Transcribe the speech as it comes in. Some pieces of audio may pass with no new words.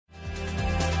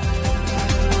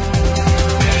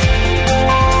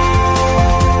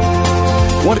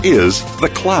What is the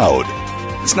cloud?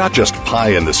 It's not just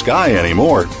pie in the sky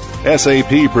anymore.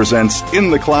 SAP presents In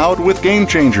the Cloud with Game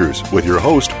Changers with your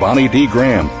host, Bonnie D.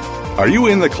 Graham. Are you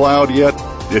in the cloud yet?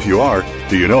 If you are,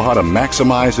 do you know how to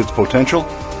maximize its potential?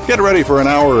 Get ready for an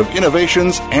hour of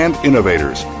innovations and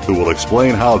innovators who will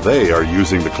explain how they are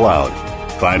using the cloud.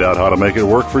 Find out how to make it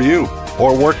work for you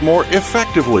or work more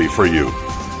effectively for you.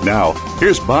 Now,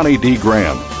 here's Bonnie D.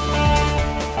 Graham.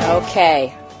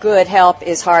 Okay. Good help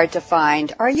is hard to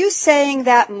find. Are you saying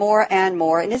that more and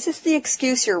more? And is this the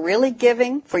excuse you're really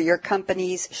giving for your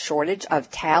company's shortage of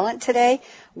talent today?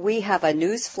 We have a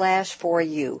news flash for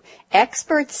you.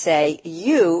 Experts say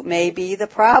you may be the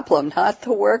problem, not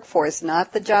the workforce,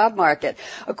 not the job market.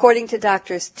 According to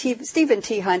Dr. Stephen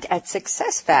T. Hunt at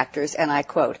Success Factors, and I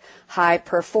quote,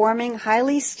 high-performing,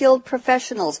 highly skilled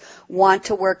professionals want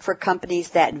to work for companies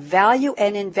that value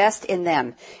and invest in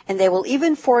them, and they will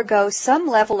even forego some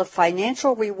level of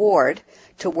financial reward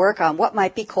to work on what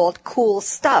might be called cool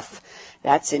stuff.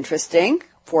 That's interesting.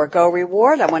 Forego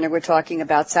reward. I wonder we're talking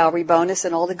about salary bonus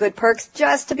and all the good perks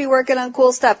just to be working on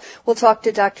cool stuff. We'll talk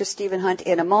to Dr. Stephen Hunt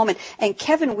in a moment. And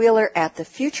Kevin Wheeler at the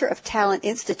Future of Talent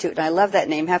Institute, and I love that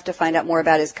name, have to find out more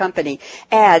about his company,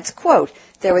 adds, quote,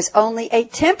 there is only a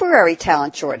temporary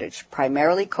talent shortage,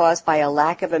 primarily caused by a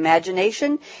lack of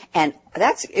imagination, and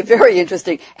that's very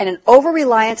interesting, and an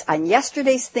over-reliance on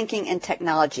yesterday's thinking and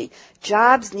technology.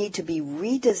 Jobs need to be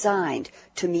redesigned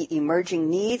to meet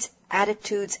emerging needs,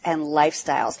 attitudes, and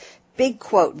lifestyles. Big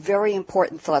quote, very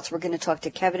important thoughts. We're going to talk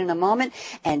to Kevin in a moment.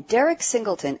 And Derek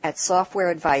Singleton at Software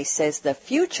Advice says the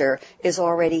future is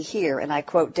already here. And I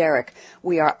quote Derek,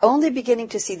 we are only beginning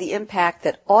to see the impact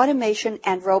that automation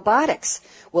and robotics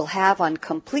will have on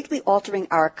completely altering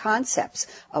our concepts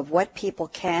of what people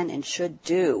can and should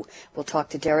do. We'll talk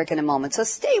to Derek in a moment. So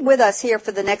stay with us here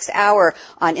for the next hour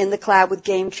on In the Cloud with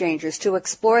Game Changers to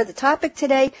explore the topic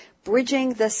today,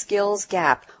 bridging the skills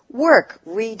gap. Work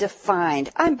Redefined.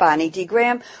 I'm Bonnie D.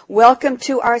 Graham. Welcome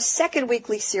to our second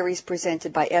weekly series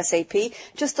presented by SAP.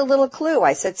 Just a little clue.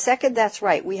 I said second. That's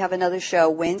right. We have another show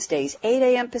Wednesdays, 8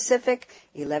 a.m. Pacific,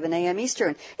 11 a.m.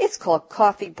 Eastern. It's called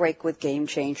Coffee Break with Game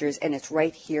Changers, and it's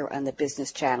right here on the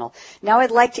Business Channel. Now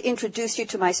I'd like to introduce you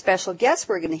to my special guests.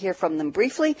 We're going to hear from them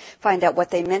briefly, find out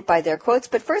what they meant by their quotes.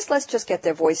 But first, let's just get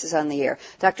their voices on the air.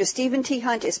 Dr. Stephen T.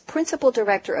 Hunt is Principal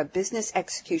Director of Business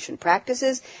Execution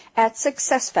Practices at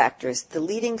Success Factors, the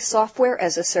leading software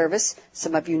as a service,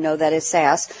 some of you know that as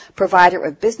SaaS, provider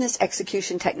of business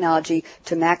execution technology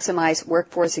to maximize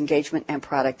workforce engagement and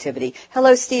productivity.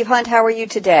 Hello, Steve Hunt. How are you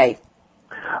today?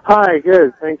 Hi,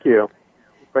 good. Thank you.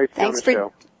 Great to be on the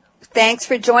show. Thanks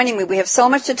for joining me. We have so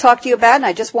much to talk to you about, and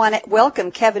I just want to welcome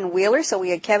Kevin Wheeler. So we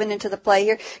had Kevin into the play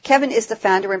here. Kevin is the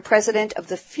founder and president of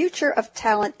the Future of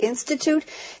Talent Institute.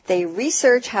 They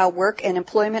research how work and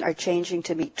employment are changing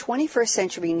to meet 21st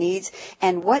century needs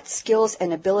and what skills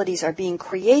and abilities are being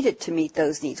created to meet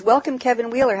those needs. Welcome, Kevin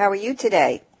Wheeler. How are you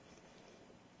today?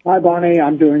 Hi, Bonnie.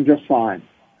 I'm doing just fine.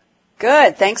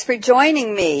 Good. Thanks for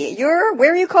joining me.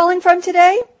 Where are you calling from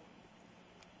today?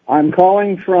 I'm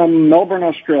calling from Melbourne,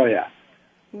 Australia.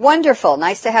 Wonderful.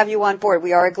 Nice to have you on board.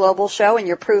 We are a global show, and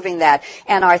you're proving that.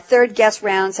 And our third guest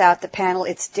rounds out the panel.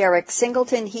 It's Derek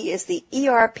Singleton. He is the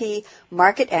ERP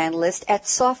market analyst at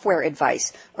Software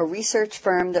Advice, a research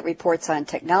firm that reports on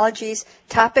technologies,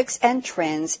 topics, and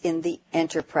trends in the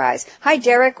enterprise. Hi,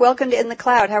 Derek. Welcome to In the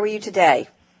Cloud. How are you today?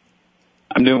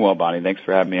 I'm doing well, Bonnie. Thanks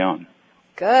for having me on.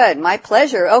 Good. My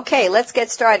pleasure. Okay, let's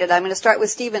get started. I'm going to start with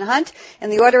Stephen Hunt.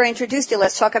 In the order I introduced you,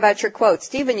 let's talk about your quote.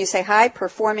 Stephen, you say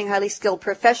high-performing, highly skilled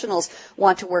professionals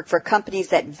want to work for companies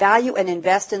that value and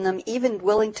invest in them, even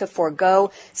willing to forego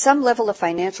some level of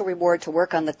financial reward to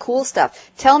work on the cool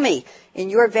stuff. Tell me, in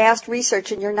your vast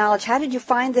research and your knowledge, how did you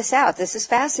find this out? This is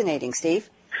fascinating, Steve.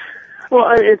 Well,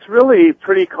 it's really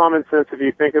pretty common sense if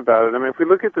you think about it. I mean, if we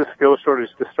look at the skill shortage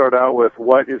to start out with,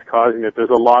 what is causing it? There's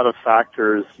a lot of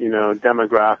factors,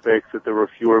 demographics, that there were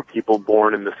fewer people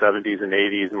born in the 70s and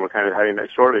 80s, and we're kind of having that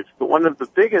shortage. But one of the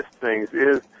biggest things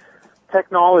is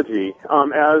technology.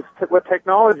 What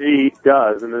technology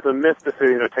does, and there's a myth to say,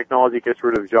 technology gets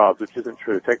rid of jobs, which isn't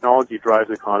true. Technology drives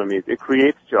economies. It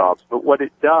creates jobs. But what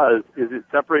it does is it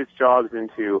separates jobs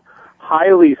into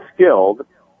highly skilled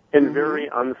and very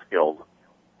unskilled.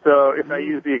 So if I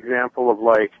use the example of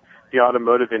like the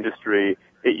automotive industry,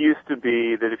 it used to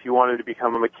be that if you wanted to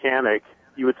become a mechanic,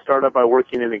 you would start out by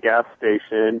working in a gas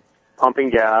station, pumping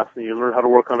gas, and you learn how to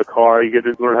work on a car, you get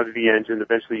to learn how to do the engine,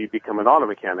 eventually you become an auto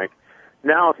mechanic.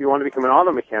 Now, if you want to become an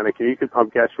auto mechanic, you could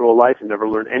pump gas your whole life and never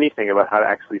learn anything about how to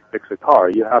actually fix a car.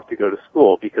 You have to go to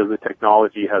school because the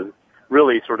technology has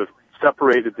really sort of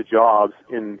separated the jobs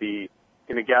in the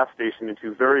in a gas station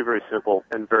into very, very simple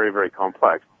and very, very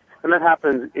complex. And that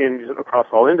happens across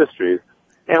all industries.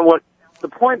 And what the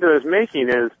point that I was making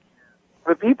is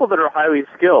the people that are highly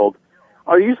skilled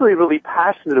are usually really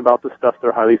passionate about the stuff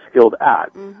they're highly skilled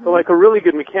at. Mm-hmm. So like a really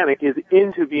good mechanic is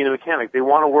into being a mechanic. They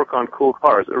want to work on cool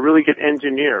cars. A really good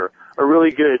engineer, a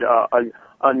really good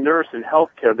a nurse in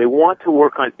healthcare, they want to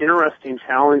work on interesting,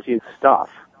 challenging stuff.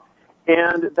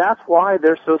 And that's why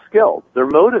they're so skilled. They're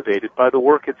motivated by the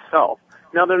work itself.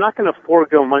 Now, they're not going to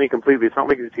forego money completely. It's not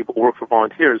like these people work for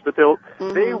volunteers, but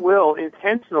they will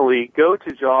intentionally go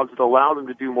to jobs that allow them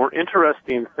to do more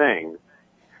interesting things.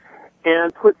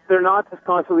 And they're not just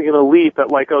constantly going to leap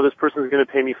at like, oh, this person's going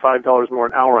to pay me $5 more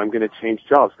an hour, I'm going to change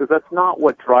jobs, because that's not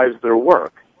what drives their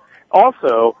work.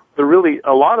 Also,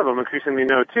 a lot of them increasingly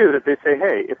know too that they say,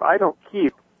 hey, if I don't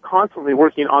keep constantly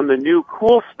working on the new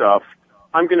cool stuff,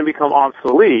 I'm going to become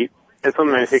obsolete, and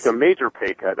sometimes I take a major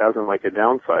pay cut, as in like a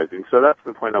downsizing. So that's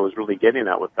the point I was really getting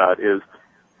at with that is,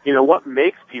 what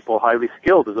makes people highly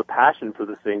skilled is a passion for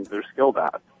the things they're skilled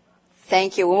at.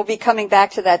 Thank you. We'll be coming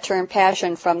back to that term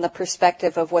passion from the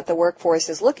perspective of what the workforce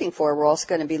is looking for. We're also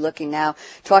going to be looking now,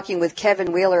 talking with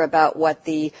Kevin Wheeler about what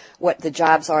the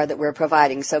jobs are that we're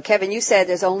providing. So, Kevin, you said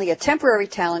there's only a temporary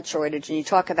talent shortage, and you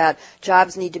talk about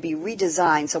jobs need to be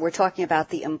redesigned. So we're talking about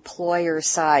the employer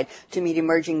side to meet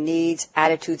emerging needs,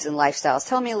 attitudes, and lifestyles.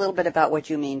 Tell me a little bit about what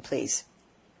you mean, please.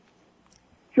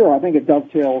 Sure. I think it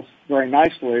dovetails very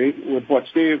nicely with what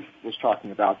Steve was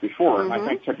talking about before. Mm-hmm. And I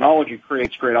think technology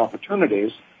creates great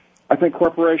opportunities. I think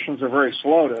corporations are very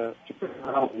slow to figure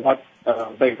out what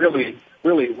they really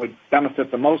would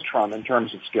benefit the most from in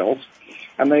terms of skills.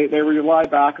 And they rely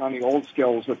back on the old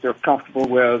skills that they're comfortable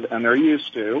with and they're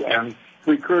used to. And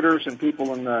recruiters and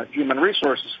people in the human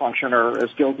resources function are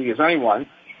as guilty as anyone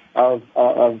of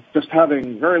just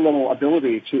having very little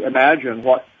ability to imagine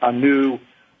what a new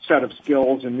set of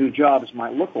skills and new jobs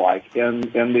might look like in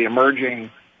the emerging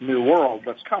new world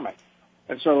that's coming.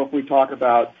 And so if we talk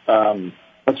about,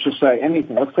 let's just say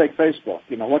anything, let's take Facebook.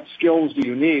 What skills do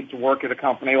you need to work at a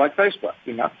company like Facebook?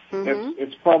 Mm-hmm.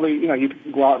 It's probably, you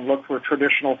can go out and look for a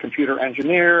traditional computer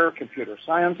engineer, computer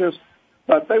scientist,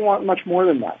 but they want much more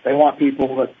than that. They want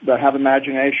people that have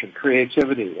imagination,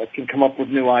 creativity, that can come up with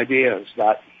new ideas,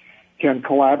 that can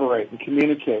collaborate and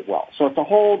communicate well. So it's a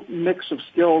whole mix of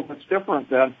skills that's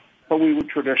different than what we would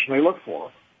traditionally look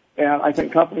for. And I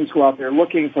think companies go out there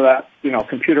looking for that,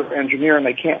 computer engineer, and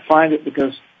they can't find it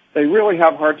because they really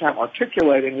have a hard time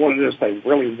articulating what it is they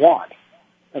really want.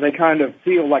 And they kind of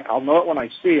feel like, I'll know it when I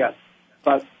see it,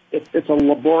 but it's a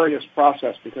laborious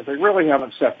process because they really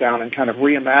haven't sat down and kind of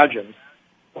reimagined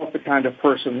what the kind of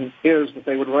person is that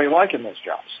they would really like in those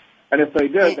jobs. And if they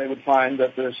did, they would find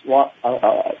that there's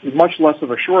much less of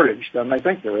a shortage than they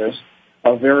think there is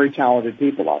of very talented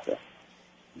people out there.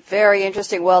 Very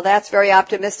interesting. Well, that's very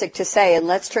optimistic to say. And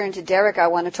let's turn to Derek. I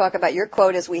want to talk about your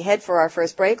quote as we head for our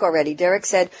first break already. Derek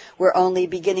said, we're only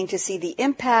beginning to see the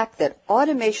impact that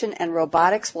automation and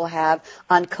robotics will have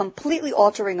on completely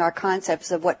altering our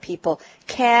concepts of what people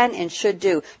can and should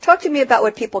do. Talk to me about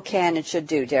what people can and should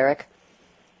do, Derek.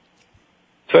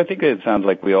 So I think it sounds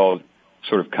like we all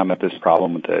sort of come at this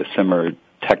problem with a similar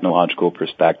technological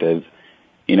perspective.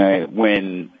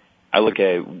 When I look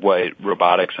at what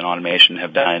robotics and automation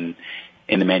have done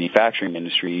in the manufacturing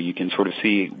industry, you can sort of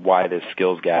see why this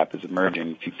skills gap is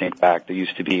emerging. If you think back, there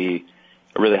used to be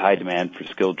a really high demand for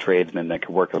skilled tradesmen that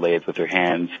could work a lathe with their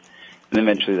hands. And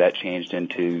eventually that changed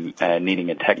into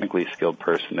needing a technically skilled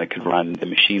person that could run the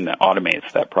machine that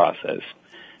automates that process.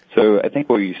 So I think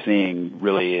what you're seeing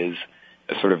really is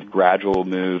a sort of gradual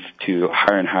move to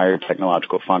higher and higher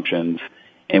technological functions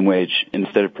in which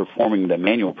instead of performing the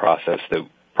manual processes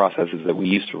that we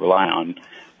used to rely on,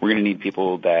 we're going to need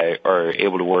people that are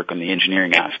able to work on the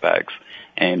engineering aspects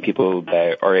and people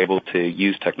that are able to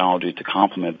use technology to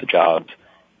complement the jobs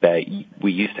that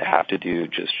we used to have to do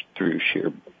just through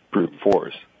sheer brute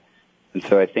force. And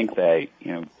so I think that,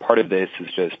 part of this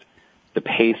is just the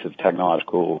pace of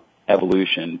technological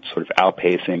evolution sort of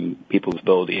outpacing people's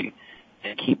ability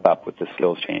to keep up with the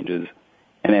skills changes.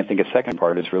 And I think a second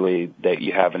part is really that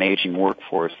you have an aging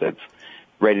workforce that's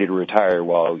ready to retire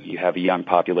while you have a young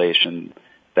population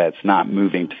that's not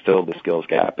moving to fill the skills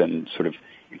gap and sort of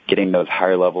getting those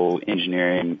higher level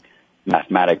engineering,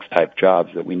 mathematics type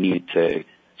jobs that we need to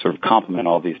sort of complement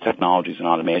all these technologies and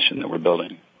automation that we're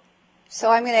building. So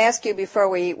I'm going to ask you before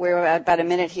we're about a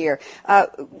minute here,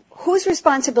 whose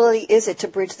responsibility is it to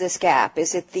bridge this gap?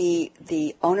 Is it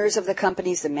the owners of the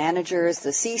companies, the managers,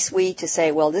 the C-suite to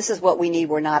say, well, this is what we need,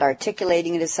 we're not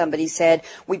articulating it as somebody said,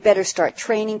 we better start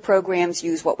training programs,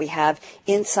 use what we have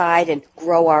inside and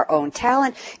grow our own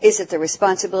talent? Is it the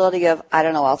responsibility of, I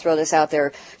don't know, I'll throw this out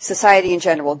there, society in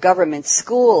general, government,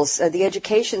 schools, the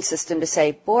education system to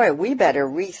say, boy, we better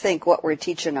rethink what we're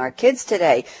teaching our kids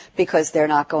today because they're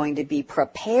not going to be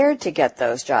prepared to get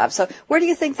those jobs. So where do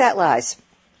you think that lies?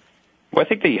 Well, I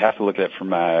think that you have to look at it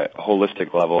from a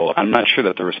holistic level. I'm not sure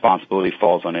that the responsibility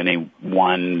falls on any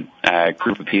one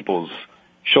group of people's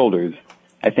shoulders.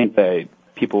 I think that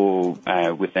people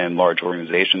within large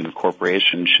organizations and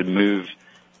corporations should move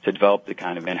to develop the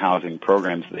kind of in-housing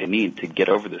programs that they need to get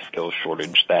over the skills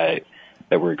shortage that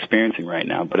we're experiencing right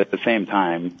now. But at the same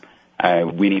time,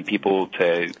 we need people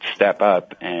to step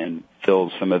up and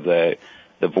fill some of the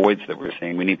voids that we're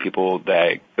seeing. We need people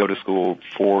that go to school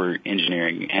for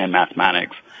engineering and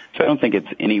mathematics. So I don't think it's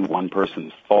any one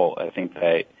person's fault. I think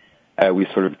that we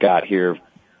sort of got here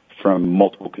from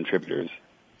multiple contributors.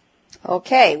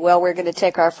 Okay, well, we're going to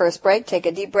take our first break, take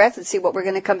a deep breath, and see what we're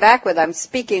going to come back with. I'm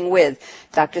speaking with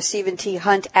Dr. Stephen T.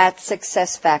 Hunt at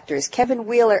Success Factors, Kevin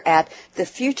Wheeler at the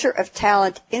Future of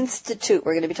Talent Institute.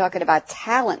 We're going to be talking about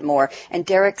talent more, and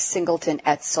Derek Singleton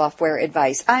at Software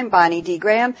Advice. I'm Bonnie D.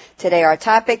 Graham. Today our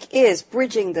topic is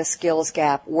Bridging the Skills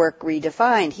Gap, Work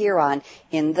Redefined, here on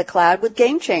In the Cloud with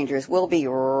Game Changers. We'll be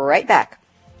right back.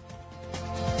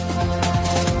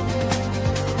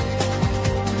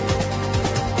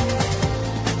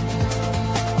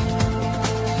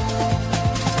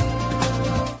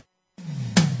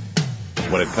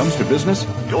 When it comes to business,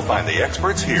 you'll find the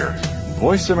experts here.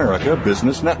 Voice America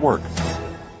Business Network.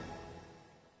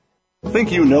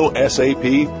 Think you know SAP?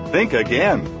 Think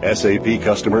again. SAP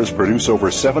customers produce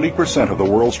over 70% of the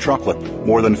world's chocolate,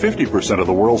 more than 50% of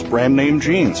the world's brand name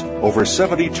jeans, over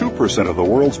 72% of the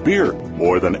world's beer,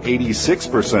 more than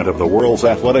 86% of the world's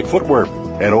athletic footwear,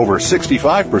 and over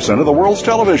 65% of the world's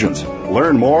televisions.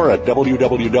 Learn more at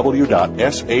www.sap.com.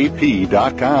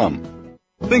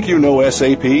 Think you know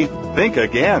SAP? Think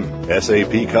again.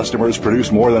 SAP customers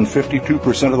produce more than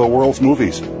 52% of the world's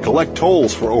movies, collect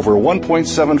tolls for over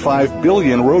 1.75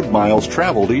 billion road miles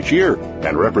traveled each year,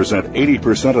 and represent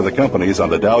 80% of the companies on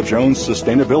the Dow Jones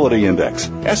Sustainability Index.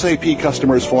 SAP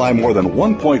customers fly more than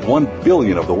 1.1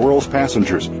 billion of the world's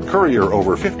passengers, courier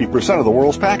over 50% of the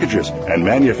world's packages, and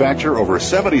manufacture over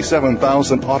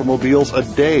 77,000 automobiles a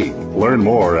day. Learn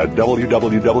more at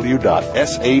www.sap.com.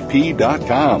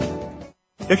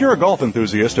 If you're a golf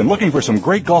enthusiast and looking for some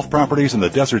great golf properties in the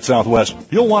desert Southwest,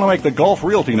 you'll want to make the Golf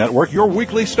Realty Network your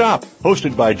weekly stop.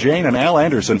 Hosted by Jane and Al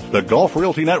Anderson, the Golf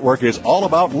Realty Network is all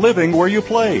about living where you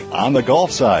play, on the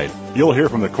golf side. You'll hear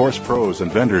from the course pros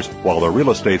and vendors, while the real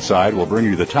estate side will bring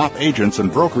you the top agents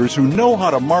and brokers who know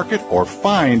how to market or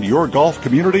find your golf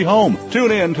community home. Tune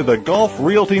in to the Golf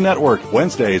Realty Network,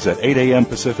 Wednesdays at 8 a.m.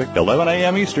 Pacific, 11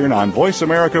 a.m. Eastern on Voice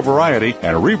America Variety,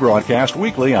 and rebroadcast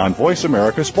weekly on Voice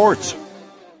America Sports.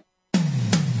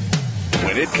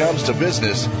 When it comes to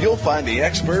business, you'll find the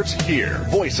experts here.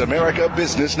 Voice America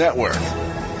Business Network.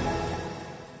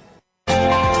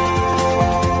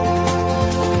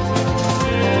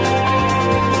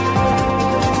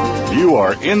 You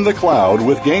are in the cloud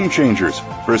with Game Changers,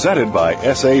 presented by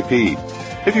SAP.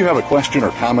 If you have a question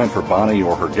or comment for Bonnie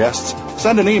or her guests,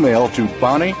 send an email to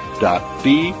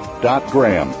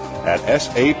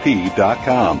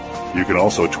bonnie.d.graham@sap.com. You can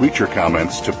also tweet your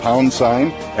comments to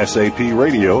 #SAP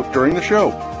Radio during the show.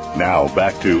 Now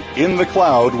back to In the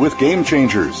Cloud with Game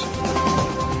Changers.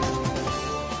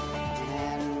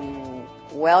 And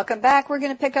welcome back. We're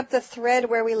going to pick up the thread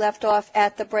where we left off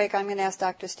at the break. I'm going to ask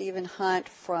Dr. Stephen Hunt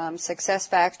from Success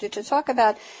Factors to talk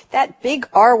about that big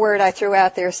R word I threw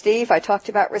out there, Steve. I talked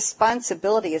about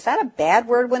responsibility. Is that a bad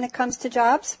word when it comes to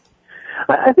jobs?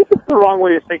 I think it's the wrong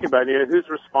way to think about it. Who's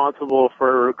responsible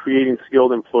for creating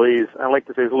skilled employees? I like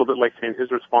to say it's a little bit like saying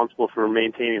who's responsible for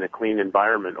maintaining a clean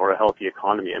environment or a healthy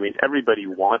economy. I mean, everybody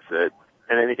wants it,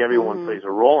 and I think everyone plays a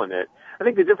role in it. I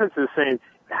think the difference is saying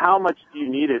how much do you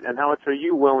need it and how much are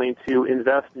you willing to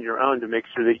invest in your own to make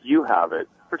sure that you have it.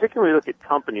 Particularly look at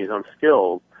companies on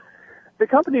skills. The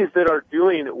companies that are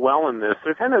doing well in this,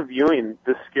 they're kind of viewing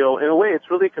the skill, in a way, it's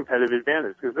really a competitive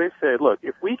advantage because they say, look,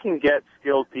 if we can get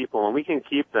skilled people and we can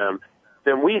keep them,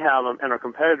 then we have them and our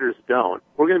competitors don't.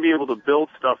 We're going to be able to build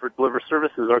stuff or deliver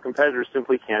services our competitors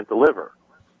simply can't deliver.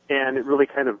 And it really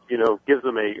kind of, gives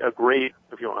them a great,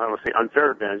 I don't want to say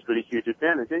unfair advantage, but a huge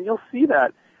advantage. And you'll see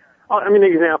that. An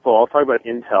example, I'll talk about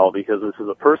Intel because this is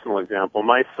a personal example.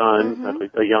 My son,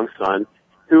 a young son,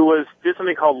 who did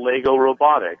something called Lego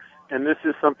Robotics. And this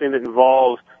is something that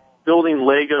involves building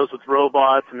Legos with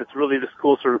robots, and it's really this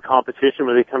cool sort of competition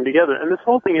where they come together. And this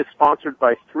whole thing is sponsored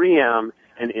by 3M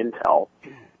and Intel.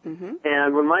 Mm-hmm.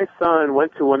 And when my son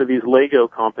went to one of these Lego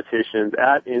competitions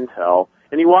at Intel,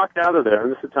 and he walked out of there,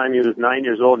 and this is the time he was 9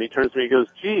 years old, and he turns to me and goes,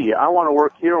 gee, I want to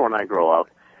work here when I grow up.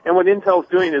 And what Intel's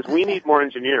doing is we need more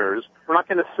engineers. We're not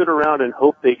going to sit around and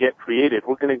hope they get creative.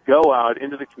 We're going to go out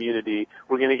into the community.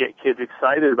 We're going to get kids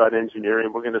excited about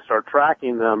engineering. We're going to start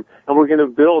tracking them, and we're going to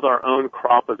build our own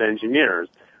crop of engineers.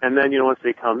 And then, once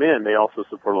they come in, they also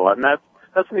support a lot. And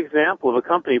that's an example of a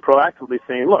company proactively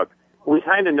saying, look, we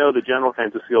kind of know the general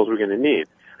kinds of skills we're going to need.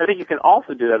 I think you can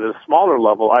also do that at a smaller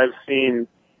level. I've seen,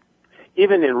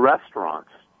 even in restaurants,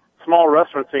 small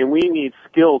restaurants saying we need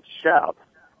skilled chefs,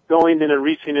 going in and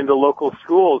reaching into local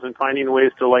schools and finding ways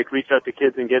to reach out to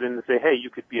kids and get in and say, hey, you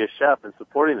could be a chef, and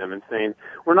supporting them and saying,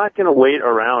 we're not going to wait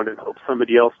around and hope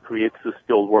somebody else creates the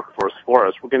skilled workforce for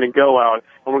us. We're going to go out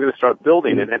and we're going to start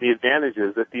building it. And the advantage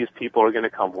is that these people are going to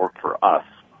come work for us,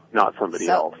 not somebody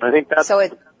else. I think that's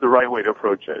the right way to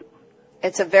approach it.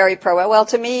 It's a very well,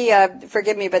 to me,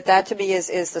 forgive me, but that to me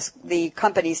is the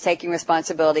companies taking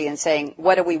responsibility and saying,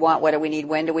 what do we want? What do we need?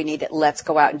 When do we need it? Let's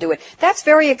go out and do it. That's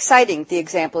very exciting, the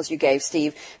examples you gave,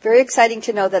 Steve. Very exciting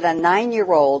to know that a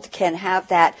 9-year-old can have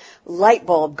that light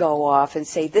bulb go off and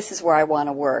say, this is where I want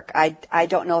to work. I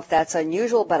don't know if that's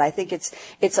unusual, but I think it's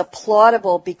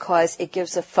applaudable because it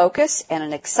gives a focus and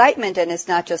an excitement, and it's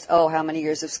not just, oh, how many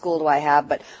years of school do I have?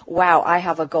 But, wow, I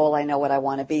have a goal. I know what I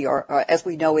want to be. Or as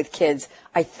we know with kids,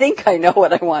 I think I know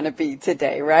what I want to be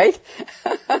today, right?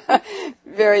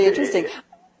 Very interesting.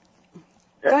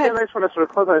 Go ahead. And I just want to sort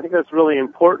of close. I think that's really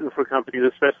important for companies,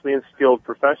 especially in skilled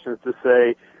professions, to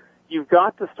say you've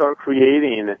got to start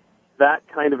creating that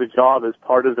kind of a job as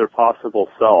part of their possible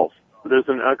self. There's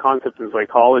a concept in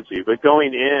psychology, but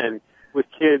going in with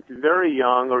kids very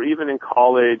young or even in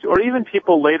college or even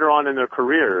people later on in their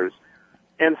careers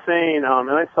and saying, and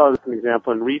I saw this an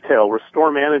example in retail where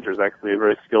store managers, actually a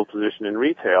very skilled position in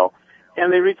retail,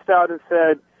 and they reached out and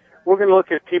said, we're going to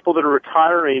look at people that are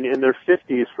retiring in their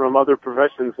 50s from other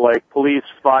professions like police,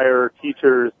 fire,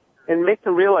 teachers, and make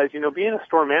them realize, being a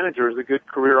store manager is a good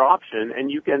career option, and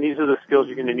these are the skills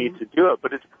you're going to need to do it,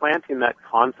 but it's planting that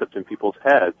concept in people's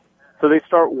heads. So they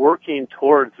start working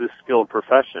towards this skilled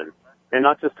profession and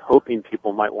not just hoping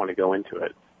people might want to go into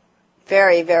it.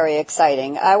 Very, very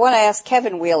exciting. I want to ask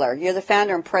Kevin Wheeler. You're the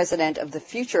founder and president of the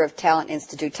Future of Talent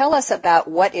Institute. Tell us about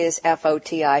what is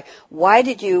FOTI. Why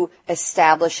did you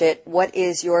establish it? What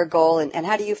is your goal? And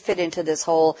how do you fit into this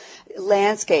whole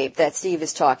landscape that Steve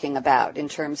is talking about in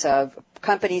terms of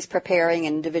companies preparing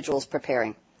and individuals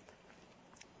preparing?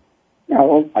 Yeah,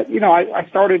 well, I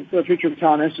started the Future of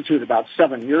Talent Institute about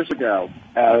 7 years ago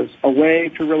as a way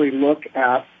to really look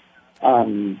at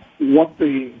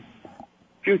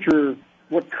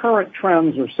what current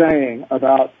trends are saying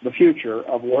about the future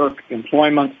of work,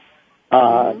 employment,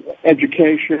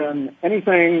 education,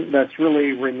 anything that's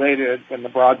really related in the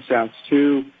broad sense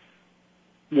to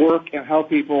work and how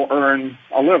people earn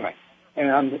a living.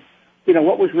 And,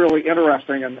 what was really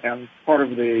interesting and part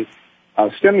of the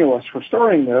stimulus for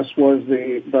starting this was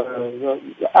the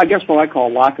I guess what I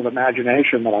call lack of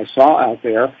imagination that I saw out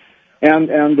there.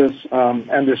 And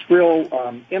this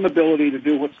real inability to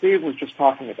do what Steve was just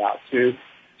talking about, to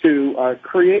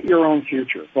create your own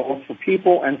future, both for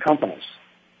people and companies.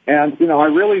 And I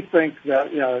really think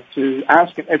that to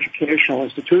ask an educational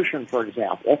institution, for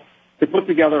example, to put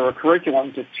together a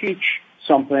curriculum to teach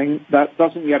something that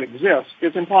doesn't yet exist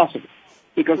is impossible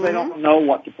because they don't know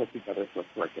what to put together for a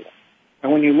curriculum.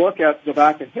 And when you look at the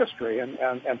back in history,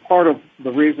 and part of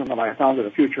the reason that I founded the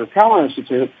Future of Talent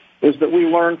Institute is that we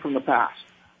learn from the past.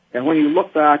 And when you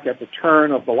look back at the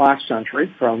turn of the last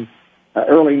century, from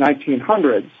early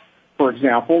 1900s, for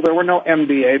example, there were no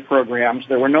MBA programs,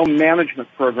 there were no management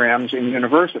programs in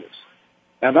universities.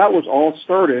 And that was all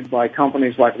started by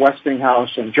companies like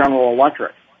Westinghouse and General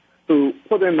Electric, who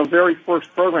put in the very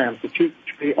first programs to teach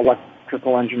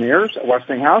electrical engineers at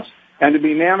Westinghouse and to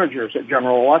be managers at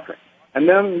General Electric. And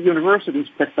then the universities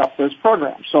picked up those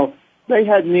programs. So they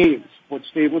had needs, what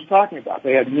Steve was talking about.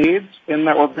 They had needs in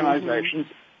their organizations.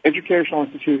 Educational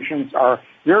institutions are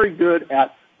very good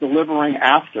at delivering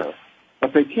after,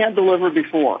 but they can't deliver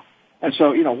before. And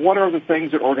so, what are the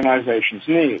things that organizations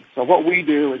need? So what we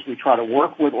do is we try to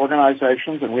work with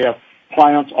organizations, and we have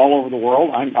clients all over the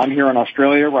world. I'm here in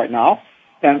Australia right now,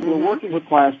 and we're working with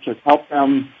clients to help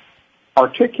them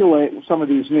articulate some of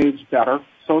these needs better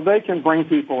so they can bring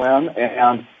people in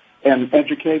and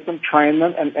educate them, train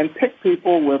them, and pick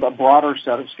people with a broader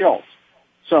set of skills.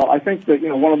 So I think that,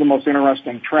 one of the most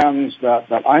interesting trends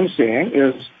that I'm seeing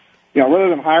is, rather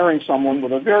than hiring someone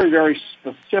with a very, very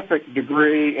specific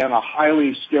degree in a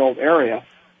highly skilled area,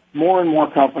 more and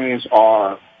more companies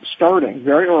are starting,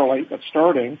 very early, but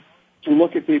starting to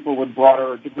look at people with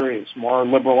broader degrees, more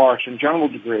liberal arts and general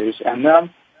degrees, and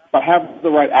then but have the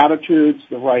right attitudes,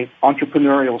 the right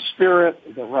entrepreneurial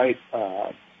spirit, the right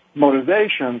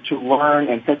motivation to learn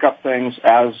and pick up things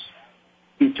as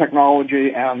the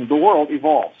technology and the world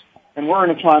evolves. And we're in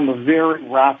a time of very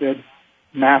rapid,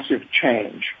 massive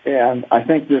change. And I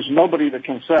think there's nobody that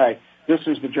can say this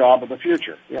is the job of the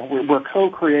future. We're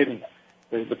co-creating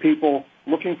it. The people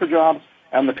looking for jobs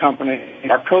and the company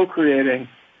are co-creating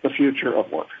the future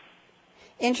of work.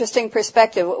 Interesting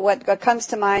perspective. What comes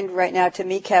to mind right now to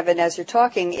me, Kevin, as you're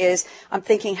talking is I'm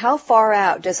thinking how far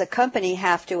out does a company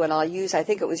have to, and I'll use, I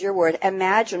think it was your word,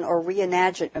 imagine or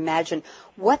imagine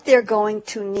what they're going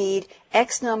to need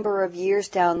X number of years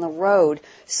down the road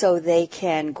so they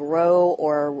can grow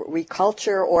or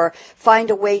reculture or find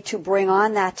a way to bring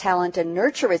on that talent and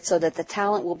nurture it so that the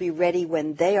talent will be ready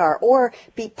when they are or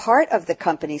be part of the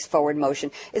company's forward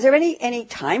motion. Is there any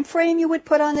time frame you would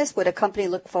put on this? Would a company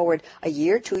look forward a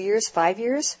year, 2 years, 5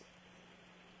 years?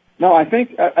 No, I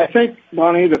think,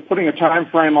 Bonnie, that putting a time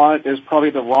frame on it is probably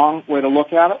the wrong way to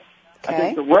look at it. Okay. I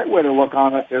think the right way to look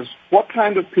on it is what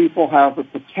kind of people have the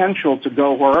potential to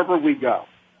go wherever we go.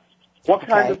 What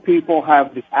kind of people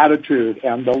have the attitude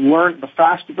and the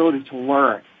fast ability to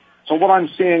learn. So what I'm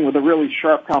seeing with the really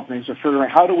sharp companies are figuring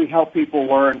how do we help people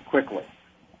learn quickly?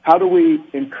 How do we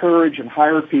encourage and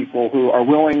hire people who are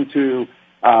willing to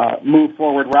move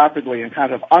forward rapidly and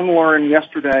kind of unlearn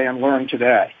yesterday and learn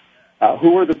today?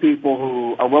 Who are the people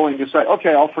who are willing to say,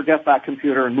 okay, I'll forget that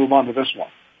computer and move on to this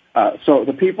one? So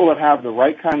the people that have the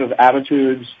right kind of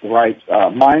attitudes, the right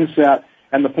mindset,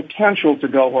 and the potential to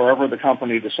go wherever the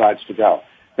company decides to go.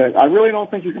 But I really don't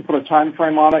think you can put a time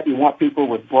frame on it. You want people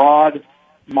with broad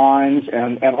minds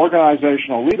and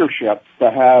organizational leadership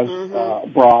that has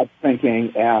broad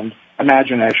thinking and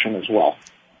imagination as well.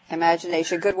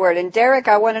 Imagination, good word. And Derek,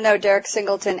 I want to know, Derek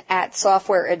Singleton at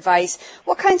Software Advice,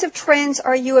 what kinds of trends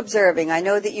are you observing? I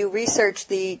know that you research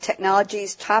the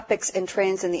technologies, topics, and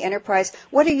trends in the enterprise.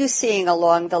 What are you seeing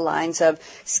along the lines of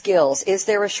skills? Is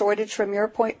there a shortage from your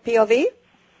POV?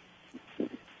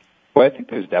 Well, I think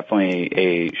there's definitely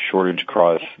a shortage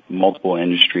across multiple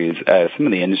industries. Some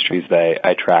of the industries that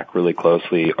I track really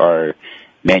closely are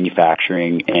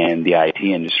manufacturing and the IT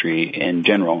industry in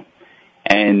general.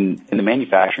 And in the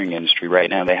manufacturing industry right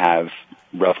now, they have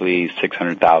roughly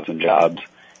 600,000 jobs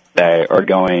that are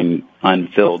going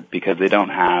unfilled because they don't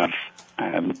have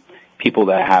people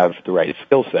that have the right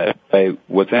skill set. But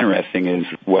what's interesting is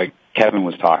what Kevin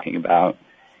was talking about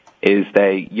is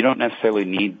that you don't necessarily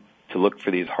need to look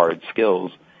for these hard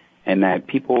skills, and that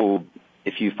people,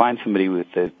 if you find somebody with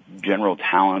the general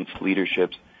talents,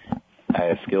 leadership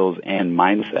skills, and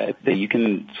mindset, that you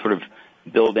can sort of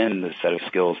build in the set of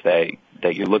skills that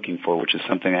you're looking for, which is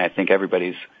something that I think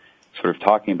everybody's sort of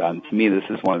talking about. And to me, this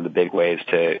is one of the big ways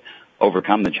to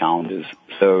overcome the challenges.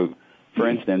 So, for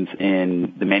instance,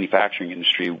 in the manufacturing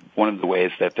industry, one of the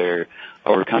ways that they're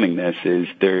overcoming this is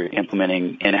they're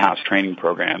implementing in-house training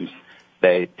programs.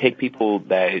 They take people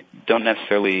that don't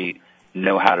necessarily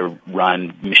know how to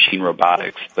run machine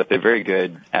robotics, but they're very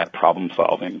good at problem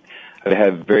solving. They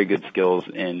have very good skills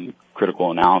in critical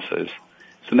analysis.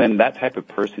 So then that type of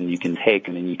person you can take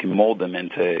and then you can mold them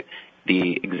into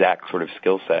the exact sort of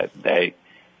skill set that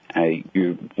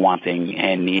you're wanting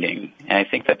and needing. And I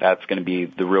think that that's going to be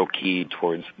the real key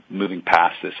towards moving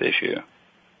past this issue.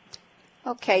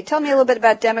 Okay, tell me a little bit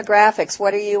about demographics.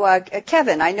 What are you,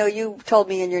 Kevin, I know you told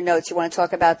me in your notes you want to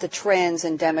talk about the trends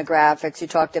in demographics. You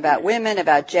talked about women,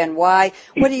 about Gen Y.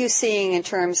 What are you seeing in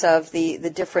terms of the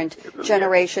different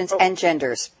generations and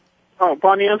genders? Oh,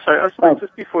 Bonnie, I'm sorry.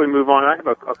 Just before we move on, I have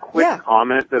a quick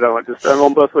comment that I want to say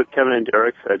on both what Kevin and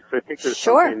Derek said, because I think there's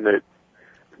something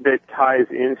that ties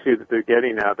into that they're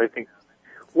getting at. I think,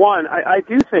 one, I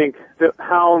do think that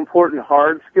how important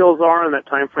hard skills are in that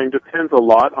time frame depends a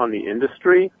lot on the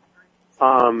industry.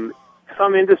 Some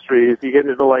industries, you get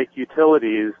into like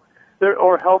utilities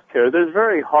or healthcare, there's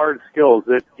very hard skills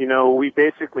that, we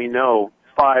basically know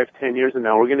 5-10 years from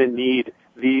now we're going to need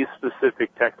these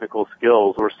specific technical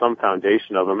skills or some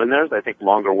foundation of them. And there's, I think,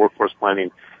 longer workforce planning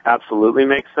absolutely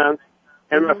makes sense.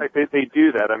 And in fact, they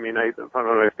do that. I mean, one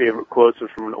of my favorite quotes is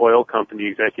from an oil company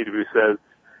executive who says,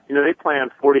 they plan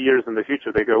 40 years in the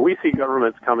future. They go, we see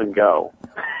governments come and go.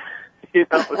 These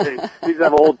have a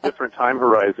whole different time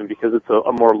horizon because it's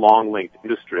a more long-linked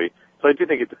industry. So I do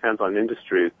think it depends on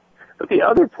industries. But the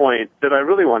other point that I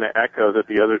really want to echo that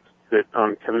the other that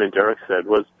Kevin and Derek said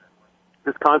was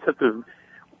this concept of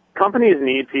companies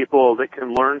need people that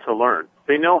can learn to learn.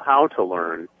 They know how to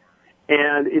learn.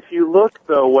 And if you look,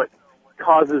 though, what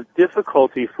causes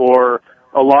difficulty for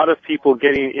a lot of people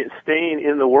staying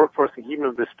in the workforce and keeping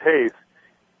up this pace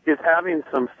is having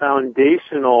some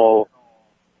foundational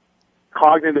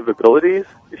cognitive abilities,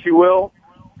 if you will.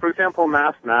 For example,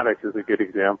 mathematics is a good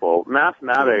example.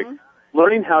 Mathematics,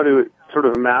 learning how to sort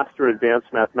of master advanced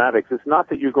mathematics, it's not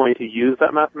that you're going to use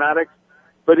that mathematics,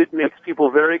 but it makes people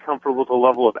very comfortable with the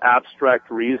level of abstract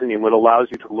reasoning, what allows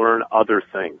you to learn other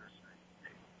things.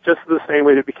 Just the same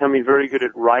way that becoming very good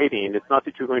at writing, it's not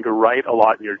that you're going to write a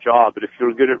lot in your job, but if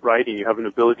you're good at writing, you have an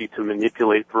ability to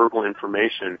manipulate verbal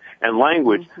information and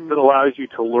language that allows you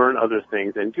to learn other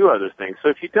things and do other things. So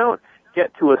if you don't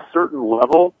get to a certain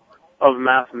level of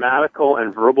mathematical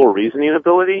and verbal reasoning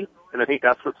ability, and I think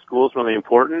that's what school is really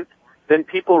important, then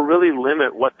people really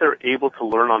limit what they're able to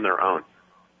learn on their own.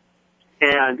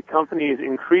 And companies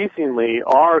increasingly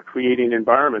are creating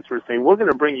environments where they're saying, we're going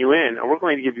to bring you in and we're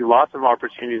going to give you lots of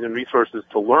opportunities and resources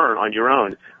to learn on your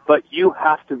own, but you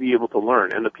have to be able to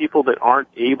learn. And the people that aren't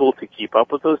able to keep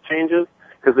up with those changes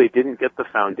because they didn't get the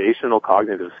foundational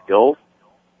cognitive skills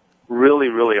really,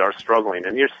 really are struggling.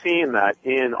 And you're seeing that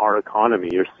in our economy.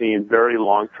 You're seeing very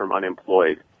long-term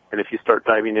unemployed. And if you start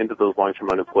diving into those long-term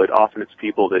unemployed, often it's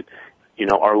people that,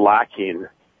 are lacking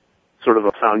sort of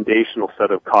a foundational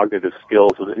set of cognitive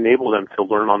skills that enable them to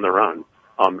learn on their own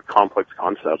complex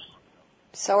concepts.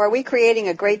 So are we creating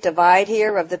a great divide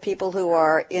here of the people who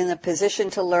are in a position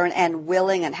to learn and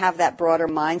willing and have that broader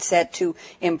mindset to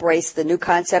embrace the new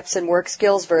concepts and work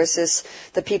skills versus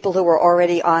the people who are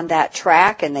already on that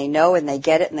track and they know and they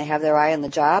get it and they have their eye on the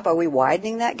job? Are we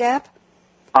widening that gap?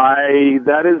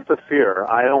 That is the fear.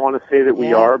 I don't want to say that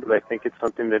we are, but I think it's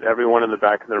something that everyone in the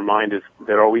back of their mind is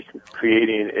that are we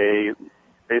creating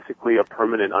basically a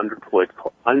permanent underemployed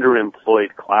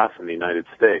class in the United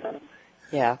States.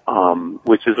 Yeah.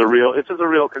 Which is a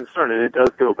real concern, and it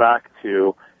does go back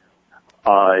to,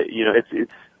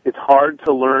 it's hard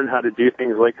to learn how to do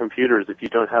things like computers if you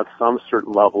don't have some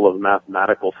certain level of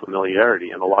mathematical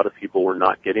familiarity, and a lot of people were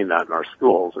not getting that in our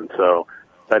schools, and so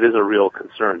that is a real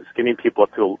concern. It's getting people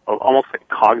up to almost like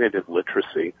cognitive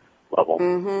literacy level.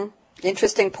 Mm-hmm.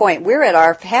 Interesting point. We're at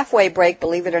our halfway break,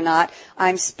 believe it or not.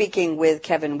 I'm speaking with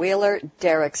Kevin Wheeler,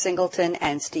 Derek Singleton,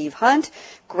 and Steve Hunt.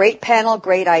 Great panel,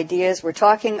 great ideas. We're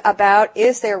talking about,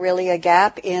 is there really a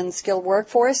gap in skilled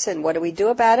workforce, and what do we do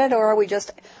about it, or are we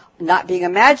just not being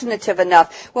imaginative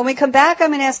enough? When we come back, I'm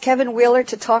going to ask Kevin Wheeler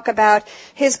to talk about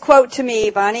his quote to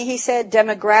me, Bonnie. He said,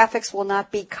 demographics will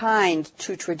not be kind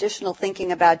to traditional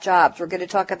thinking about jobs. We're going to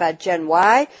talk about Gen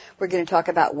Y. We're going to talk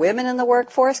about women in the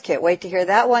workforce. Can't wait to hear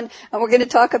that one. And we're going to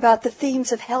talk about the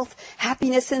themes of health,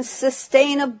 happiness, and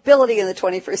sustainability in the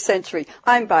 21st century.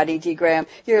 I'm Bonnie D. Graham.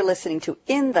 You're listening to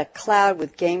In the Cloud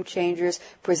with Game Changers,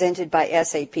 presented by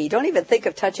SAP. Don't even think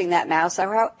of touching that mouse,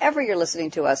 or however you're listening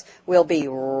to us. We'll be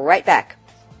right back.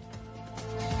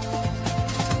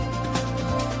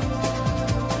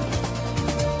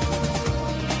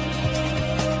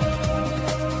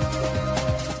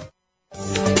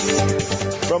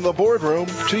 From the boardroom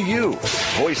to you,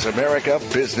 Voice America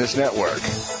Business Network.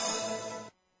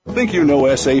 Think you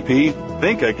know SAP?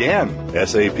 Think again.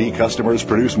 SAP customers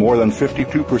produce more than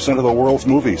 52% of the world's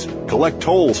movies, collect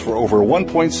tolls for over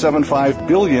 1.75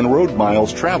 billion road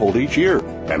miles traveled each year,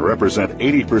 and represent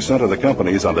 80% of the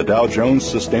companies on the Dow Jones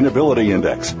Sustainability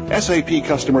Index. SAP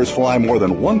customers fly more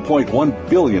than 1.1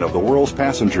 billion of the world's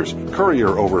passengers,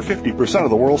 courier over 50%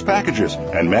 of the world's packages,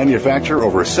 and manufacture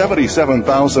over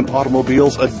 77,000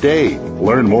 automobiles a day.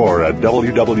 Learn more at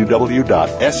www.sap.com.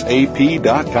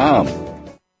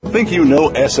 Think you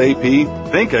know SAP?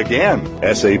 Think again.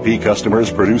 SAP customers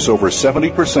produce over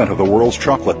 70% of the world's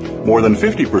chocolate, more than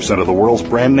 50% of the world's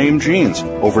brand name jeans,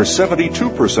 over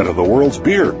 72% of the world's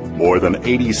beer, more than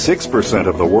 86%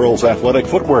 of the world's athletic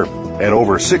footwear, and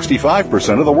over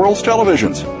 65% of the world's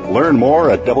televisions. Learn more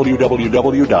at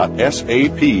www.sap.com.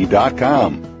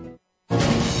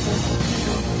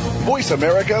 Voice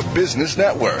America Business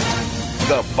Network,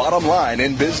 the bottom line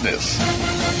in business.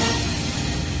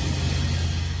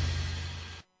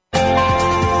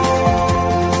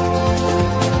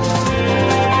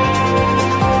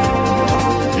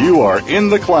 You are in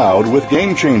the cloud with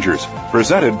Game Changers,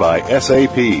 presented by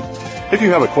SAP. If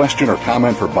you have a question or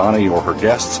comment for Bonnie or her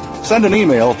guests, send an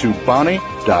email to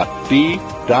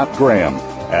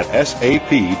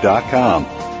bonnie.d.graham@sap.com.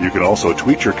 You can also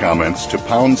tweet your comments to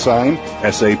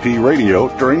 #SAP Radio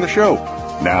during the show.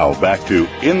 Now back to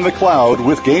In the Cloud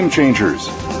with Game Changers.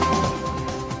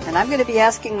 And I'm going to be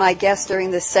asking my guests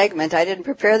during this segment, I didn't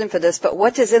prepare them for this, but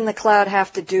what does in the cloud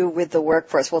have to do with the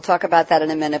workforce? We'll talk about that in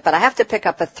a minute, but I have to pick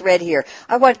up a thread here.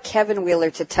 I want Kevin Wheeler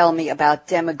to tell me about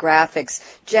demographics.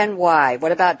 Gen Y,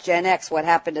 what about Gen X? What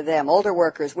happened to them? Older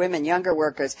workers, women, younger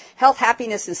workers, health,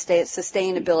 happiness, and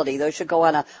sustainability. Those should go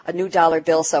on a new dollar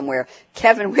bill somewhere.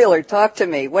 Kevin Wheeler, talk to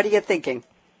me. What are you thinking?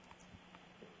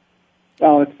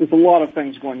 Well, there's a lot of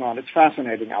things going on. It's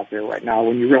fascinating out there right now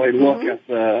when you really look at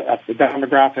the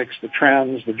demographics, the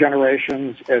trends, the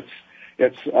generations.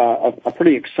 It's a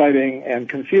pretty exciting and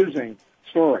confusing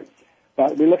story.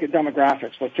 But we look at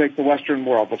demographics. Let's take the Western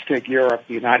world. Let's take Europe,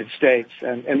 the United States,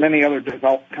 and many other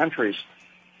developed countries,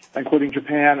 including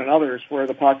Japan and others, where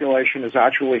the population is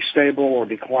actually stable or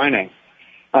declining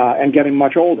and getting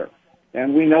much older.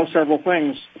 And we know several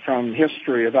things from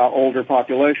history about older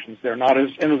populations. They're not as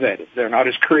innovative. They're not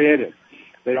as creative.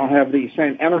 They don't have the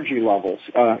same energy levels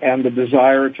and the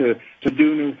desire to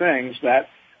do new things that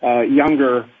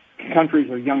younger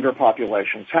countries or younger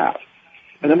populations have.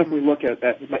 And then if we look at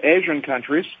the Asian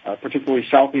countries, particularly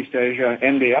Southeast Asia,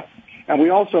 India, and we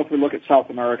also, if we look at South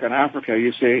America and Africa,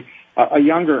 you see a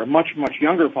much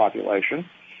younger population,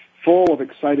 full of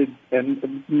excited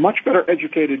and much better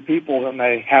educated people than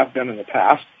they have been in the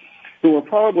past, who are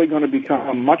probably going to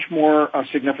become much more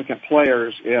significant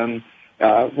players in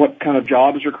what kind of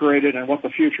jobs are created and what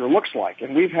the future looks like.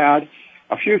 And we've had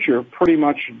a future pretty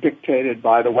much dictated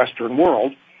by the Western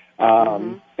world,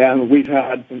 and we've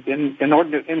had an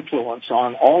inordinate influence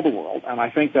on all the world, and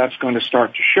I think that's going to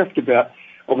start to shift a bit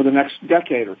over the next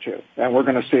decade or two. And we're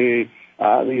going to see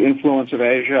the influence of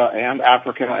Asia and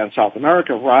Africa and South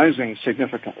America rising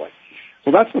significantly.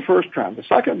 So that's the first trend. The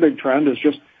second big trend is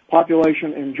just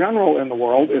population in general in the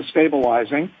world is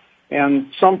stabilizing,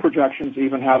 and some projections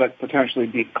even have it potentially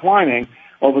declining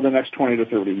over the next 20 to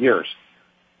 30 years.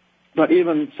 But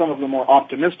even some of the more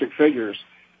optimistic figures,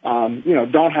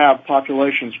 don't have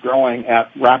populations growing at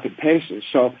rapid paces.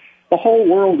 So the whole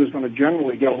world is going to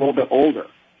generally get a little bit older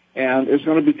and is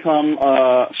going to become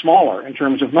smaller in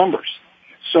terms of numbers.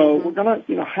 So we're going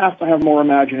to, have to have more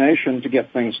imagination to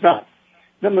get things done.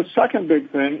 Then the second big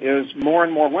thing is more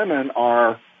and more women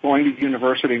are going to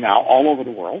university now all over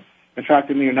the world. In fact,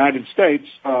 in the United States,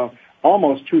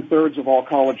 almost 2/3 of all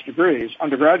college degrees,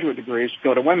 undergraduate degrees,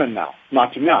 go to women now,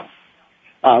 not to men,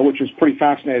 which is a pretty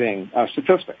fascinating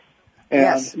statistic. And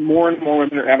yes. More and more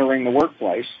women are entering the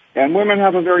workplace, and women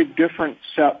have a very different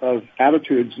set of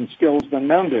attitudes and skills than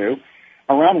men do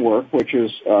around work, which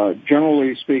is,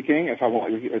 generally speaking, it's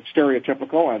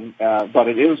stereotypical, but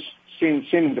it is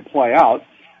seeming to play out,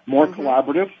 more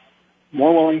collaborative,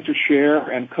 more willing to share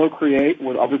and co-create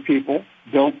with other people,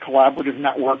 build collaborative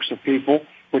networks of people,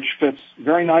 which fits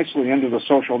very nicely into the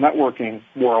social networking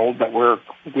world that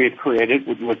we've created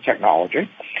with technology.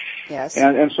 Yes.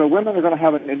 And so women are going to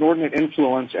have an inordinate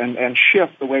influence and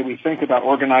shift the way we think about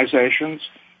organizations.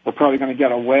 We're probably going to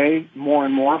get away more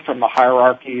and more from the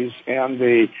hierarchies and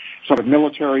the sort of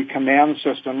military command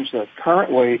systems that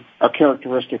currently are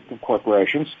characteristic of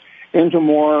corporations into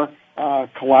more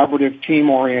collaborative,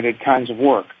 team-oriented kinds of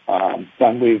work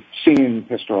than we've seen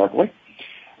historically,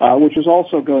 which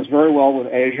also goes very well with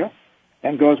Asia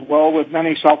and goes well with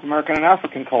many South American and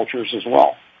African cultures as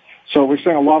well. So we're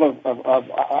seeing a lot of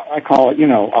I call it,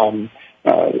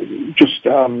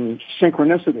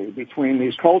 synchronicity between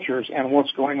these cultures and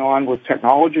what's going on with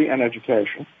technology and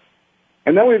education.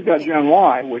 And then we've got Gen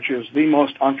Y, which is the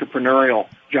most entrepreneurial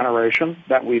generation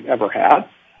that we've ever had.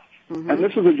 And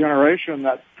this is a generation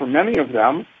that, for many of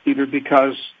them, either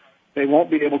because they won't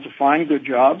be able to find good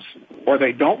jobs or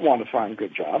they don't want to find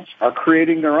good jobs, are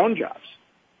creating their own jobs.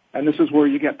 And this is where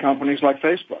you get companies like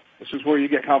Facebook. This is where you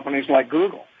get companies like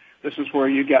Google. This is where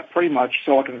you get pretty much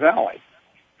Silicon Valley,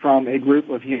 from a group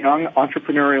of young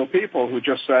entrepreneurial people who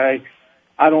just say,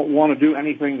 I don't want to do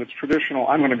anything that's traditional.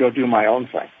 I'm going to go do my own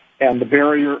thing. And the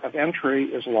barrier of entry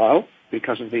is low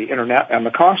because of the internet, and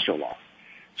the costs are low.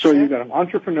 So you've got an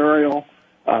entrepreneurial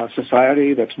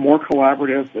society that's more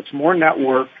collaborative, that's more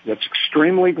networked, that's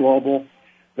extremely global,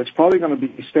 that's probably going to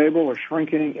be stable or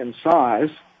shrinking in size.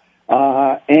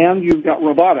 And you've got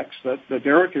robotics that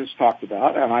Derek has talked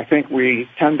about, and I think we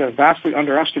tend to vastly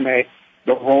underestimate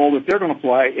the role that they're going to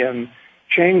play in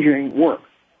changing work.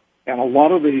 And a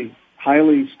lot of the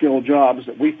highly skilled jobs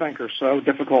that we think are so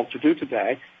difficult to do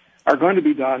today are going to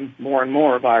be done more and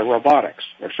more by robotics,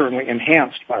 or certainly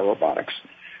enhanced by robotics.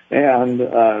 And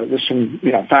there's some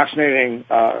fascinating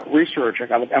research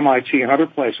out of MIT and other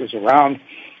places around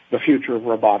the future of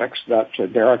robotics that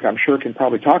Derek, I'm sure, can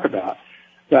probably talk about.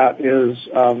 That is,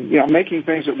 making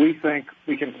things that we think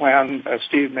we can plan, as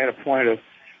Steve made a point of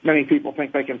many people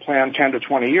think they can plan 10 to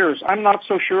 20 years. I'm not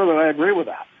so sure that I agree with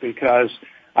that, because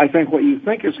I think what you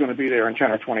think is going to be there in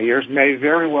 10 or 20 years may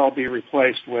very well be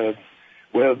replaced with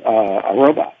a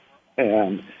robot.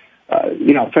 And,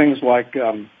 things like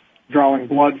drawing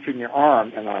blood from your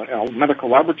arm in a medical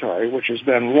laboratory, which has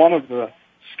been one of the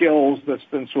skills that's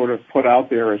been sort of put out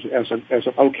there as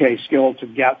an okay skill to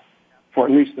get for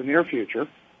at least the near future.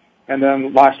 And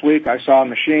then last week I saw a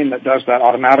machine that does that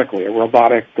automatically, a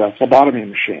robotic phlebotomy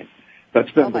machine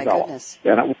that's been developed. Goodness.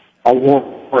 And it was a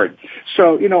word.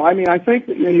 So, I think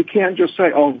that you can't just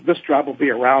say, oh, this job will be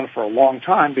around for a long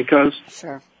time, because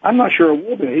sure. I'm not sure it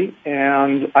will be,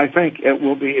 and I think it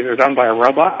will be either done by a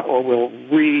robot or we'll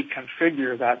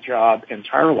reconfigure that job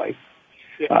entirely.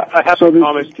 Yeah, I have to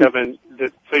comment, Kevin,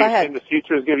 that so you're saying the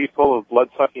future is going to be full of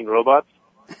blood-sucking robots?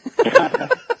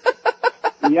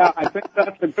 Yeah, I think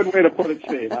that's a good way to put it,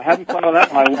 Steve. I hadn't thought of that,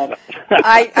 and I love it.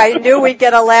 I knew we'd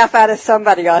get a laugh out of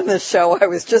somebody on this show. I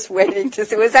was just waiting to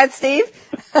see. Was that Steve?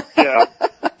 Yeah.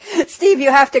 Steve, you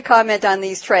have to comment on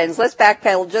these trends. Let's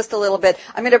backpedal just a little bit.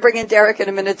 I'm going to bring in Derek in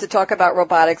a minute to talk about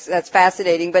robotics. That's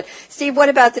fascinating. But, Steve, what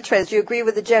about the trends? Do you agree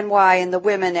with the Gen Y and the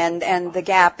women and the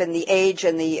gap in the age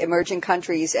and the emerging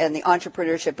countries and the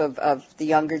entrepreneurship of the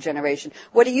younger generation?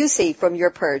 What do you see from your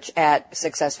perch at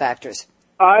Success Factors?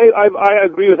 I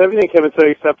agree with everything Kevin said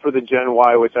except for the Gen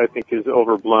Y, which I think is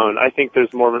overblown. I think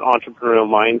there's more of an entrepreneurial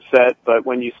mindset, but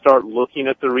when you start looking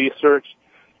at the research,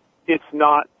 it's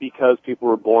not because people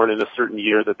were born in a certain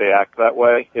year that they act that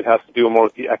way. It has to do more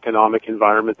with the economic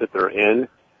environment that they're in.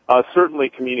 Certainly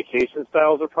communication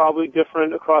styles are probably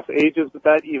different across ages, but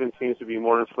that even seems to be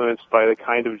more influenced by the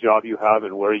kind of job you have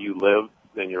and where you live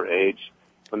than your age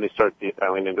when they start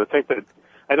dialing into. I think that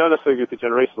I don't necessarily agree with the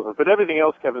generational stuff, but everything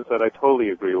else Kevin said I totally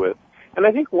agree with. And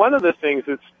I think one of the things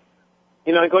that's,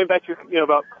 going back to,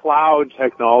 about cloud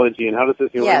technology and how does this,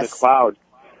 in the cloud.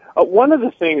 One of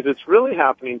the things that's really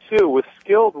happening, too, with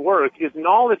skilled work is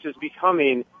knowledge is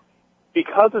becoming,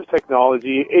 because of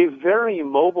technology, a very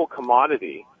mobile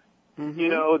commodity.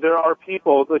 Mm-hmm. There are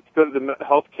people, let's go to the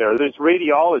healthcare, there's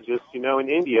radiologists, in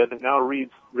India that now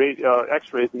reads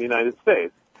x-rays in the United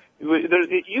States.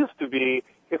 It used to be,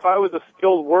 if I was a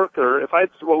skilled worker,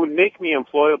 what would make me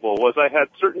employable was I had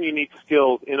certain unique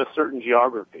skills in a certain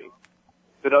geography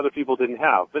that other people didn't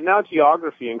have. But now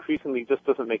geography increasingly just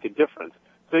doesn't make a difference.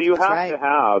 So you have to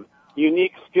have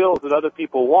unique skills that other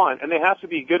people want, and they have to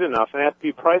be good enough, and they have to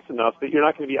be priced enough that you're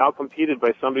not going to be outcompeted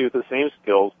by somebody with the same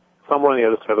skills somewhere on the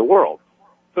other side of the world.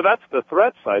 So that's the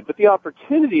threat side. But the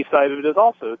opportunity side of it is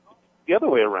also the other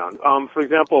way around. For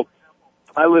example,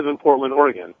 I live in Portland,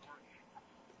 Oregon.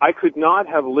 I could not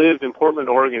have lived in Portland,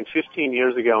 Oregon 15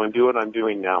 years ago and do what I'm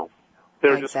doing now.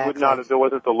 There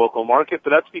wasn't the local market, but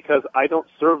that's because I don't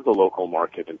serve the local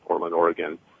market in Portland,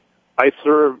 Oregon. I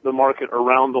serve the market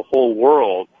around the whole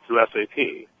world through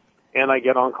SAP, and I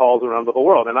get on calls around the whole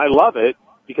world. And I love it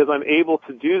because I'm able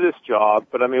to do this job,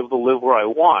 but I'm able to live where I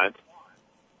want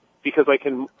because I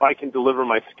can deliver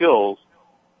my skills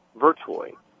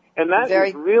virtually. And that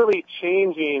is really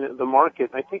changing the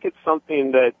market. I think it's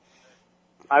something that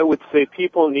I would say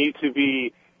people need to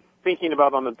be thinking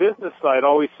about on the business side,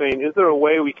 always saying, is there a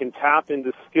way we can tap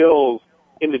into skills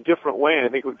in a different way? And I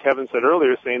think what Kevin said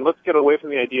earlier, saying, let's get away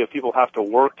from the idea of people have to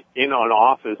work in an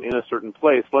office in a certain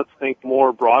place. Let's think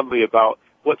more broadly about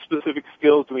what specific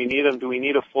skills do we need them? Do we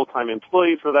need a full-time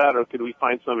employee for that, or could we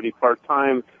find somebody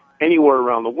part-time anywhere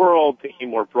around the world, thinking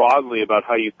more broadly about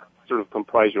how you sort of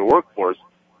comprise your workforce?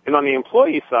 And on the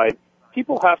employee side,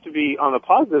 people have to be on the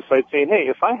positive side saying, hey,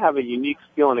 if I have a unique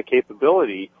skill and a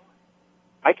capability,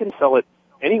 I can sell it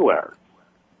anywhere.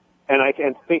 And I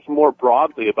can think more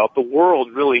broadly about the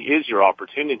world really is your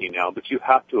opportunity now, but you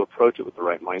have to approach it with the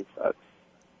right mindset.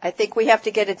 I think we have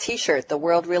to get a T-shirt. The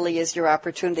world really is your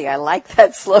opportunity. I like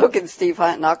that slogan, Steve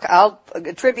Hunt, and I'll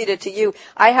attribute it to you.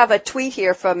 I have a tweet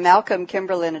here from Malcolm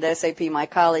Kimberlin at SAP, my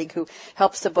colleague who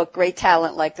helps to book great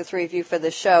talent like the three of you for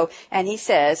the show. And he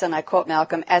says, and I quote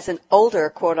Malcolm, as an older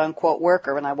quote-unquote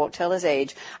worker, and I won't tell his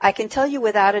age, I can tell you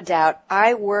without a doubt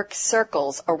I work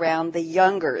circles around the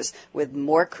youngers with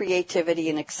more creativity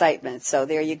and excitement. So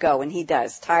there you go. And he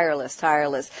does. Tireless.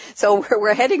 So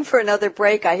we're heading for another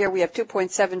break. I hear we have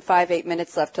 2.758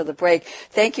 minutes left till the break.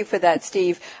 Thank you for that,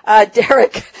 Steve.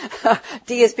 Derek,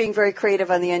 D is being very creative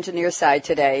on the engineer side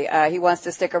today. He wants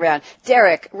to stick around.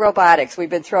 Derek, robotics. We've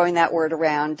been throwing that word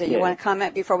around. Do you want to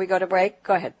comment before we go to break?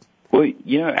 Go ahead. Well,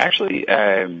 actually,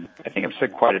 I think I've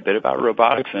said quite a bit about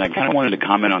robotics, and I kind of wanted to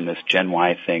comment on this Gen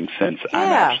Y thing since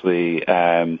I'm actually,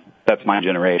 that's my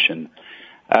generation.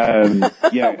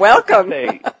 Welcome.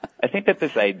 I think that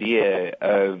this idea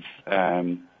of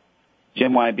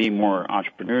Gen Y being more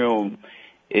entrepreneurial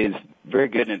is very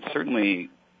good, and it's certainly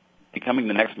becoming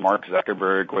the next Mark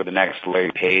Zuckerberg or the next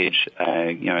Larry Page,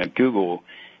 at Google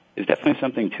is definitely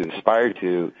something to aspire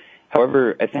to.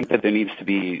 However, I think that there needs to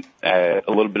be a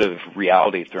little bit of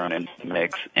reality thrown into the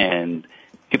mix, and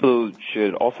people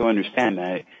should also understand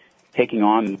that taking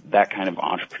on that kind of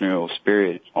entrepreneurial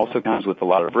spirit also comes with a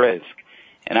lot of risk.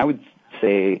 And I would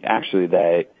say, actually,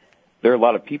 that there are a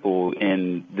lot of people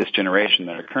in this generation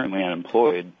that are currently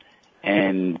unemployed,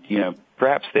 and,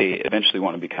 perhaps they eventually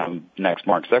want to become the next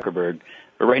Mark Zuckerberg,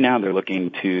 but right now they're looking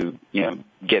to,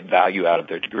 get value out of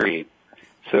their degree.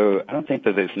 So I don't think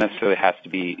that this necessarily has to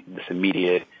be this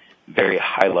immediate, very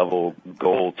high-level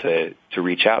goal to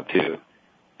reach out to.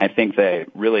 I think that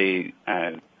really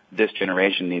this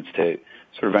generation needs to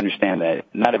sort of understand that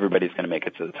not everybody's going to make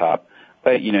it to the top,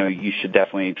 but, you should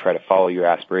definitely try to follow your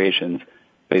aspirations.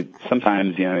 But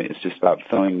sometimes, it's just about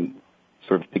filling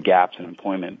sort of the gaps in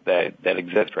employment that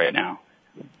exist right now.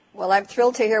 Well, I'm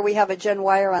thrilled to hear we have a Gen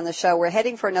Wire on the show. We're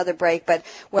heading for another break, but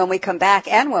when we come back,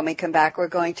 we're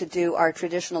going to do our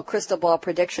traditional crystal ball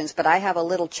predictions, but I have a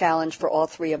little challenge for all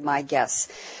three of my guests.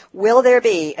 Will there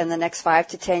be, in the next 5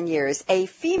 to 10 years, a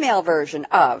female version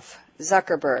of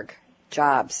Zuckerberg,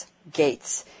 Jobs,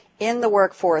 Gates in the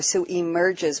workforce who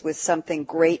emerges with something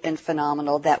great and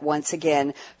phenomenal that once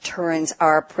again turns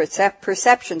our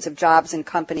perceptions of jobs and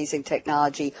companies and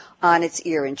technology on its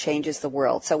ear and changes the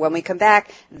world? So when we come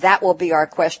back, that will be our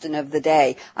question of the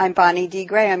day. I'm Bonnie D.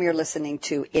 Graham. You're listening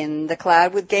to In the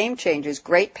Cloud with Game Changers.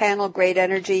 Great panel, great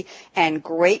energy, and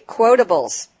great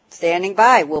quotables. Standing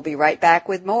by. We'll be right back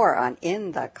with more on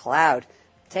In the Cloud.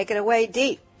 Take it away,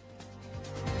 Dee.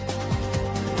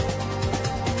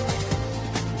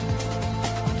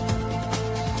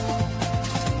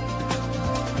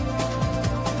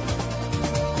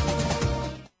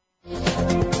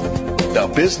 The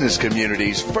business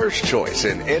community's first choice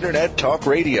in Internet Talk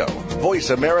Radio. Voice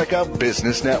America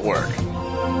Business Network.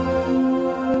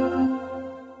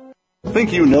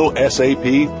 Think you know SAP?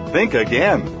 Think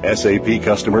again. SAP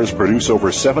customers produce over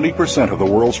 70% of the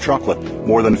world's chocolate,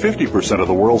 more than 50% of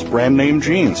the world's brand name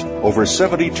jeans, over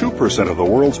 72% of the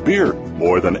world's beer,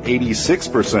 more than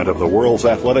 86% of the world's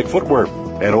athletic footwear,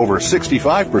 and over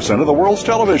 65% of the world's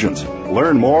televisions.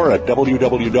 Learn more at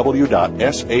www.sap.com.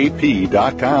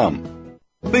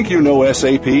 Think you know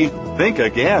SAP? Think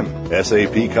again.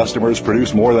 SAP customers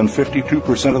produce more than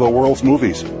 52% of the world's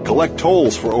movies, collect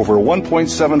tolls for over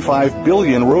 1.75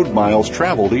 billion road miles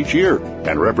traveled each year,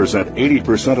 and represent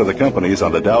 80% of the companies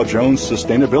on the Dow Jones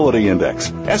Sustainability Index.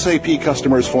 SAP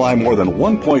customers fly more than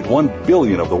 1.1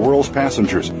 billion of the world's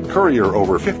passengers, courier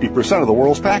over 50% of the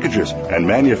world's packages, and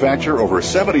manufacture over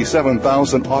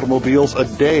 77,000 automobiles a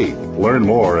day. Learn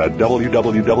more at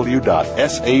www.sap.com.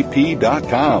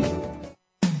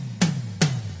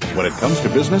 When it comes to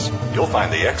business, you'll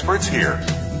find the experts here.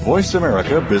 Voice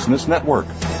America Business Network.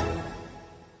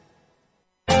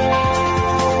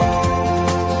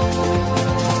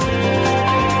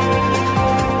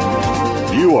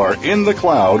 You are in the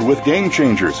cloud with Game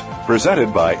Changers,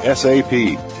 presented by SAP.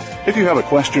 If you have a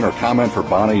question or comment for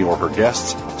Bonnie or her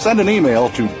guests, send an email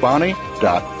to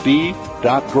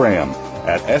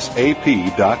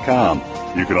bonnie.d.graham@sap.com.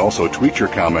 You can also tweet your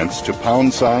comments to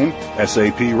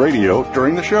 #SAP Radio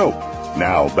during the show.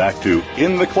 Now back to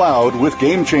In the Cloud with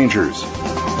Game Changers.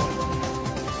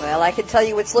 Well, I can tell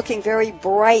you it's looking very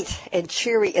bright and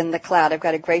cheery in the cloud. I've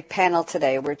got a great panel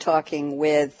today. We're talking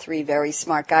with three very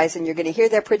smart guys, and you're going to hear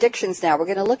their predictions now. We're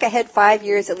going to look ahead 5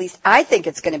 years, at least I think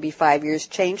it's going to be 5 years.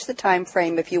 Change the time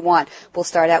frame if you want. We'll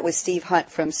start out with Steve Hunt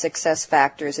from Success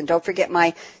Factors. And don't forget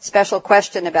my special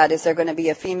question about is there going to be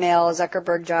a female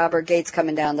Zuckerberg, Job, or Gates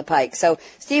coming down the pike. So,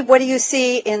 Steve, what do you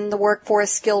see in the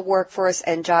workforce, skilled workforce,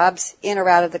 and jobs in or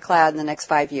out of the cloud in the next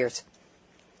 5 years?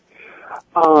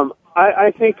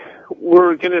 I think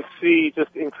we're going to see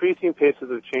just increasing paces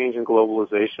of change and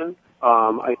globalization.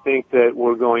 I think that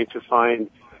we're going to find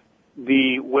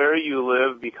the where you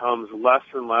live becomes less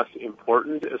and less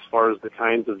important as far as the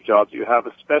kinds of jobs you have,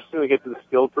 especially when we get to the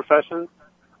skilled professions.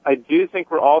 I do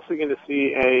think we're also going to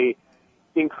see a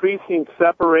increasing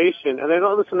separation, and I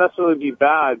don't this will necessarily be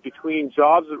bad, between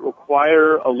jobs that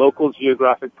require a local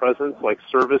geographic presence, like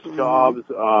service jobs,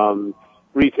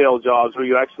 retail jobs where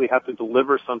you actually have to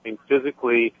deliver something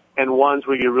physically, and ones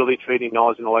where you're really trading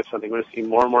knowledge and like something. We're going to see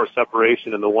more and more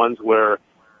separation in the ones where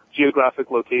geographic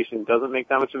location doesn't make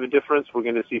that much of a difference. We're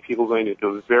going to see people going into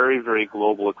a very, very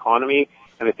global economy,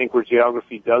 and I think where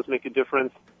geography does make a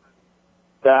difference,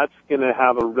 that's going to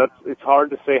have it's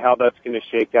hard to say how that's going to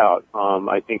shake out.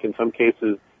 I think in some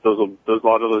cases, a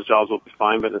lot of those jobs will be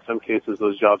fine, but in some cases,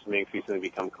 those jobs may increasingly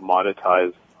become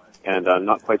commoditized. And I'm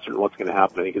not quite certain what's going to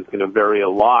happen. I think it's going to vary a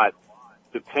lot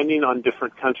depending on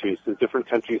different countries, since different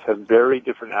countries have very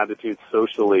different attitudes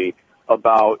socially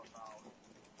about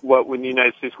what in the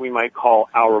United States we might call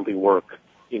hourly work.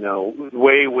 You know, the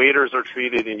way waiters are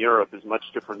treated in Europe is much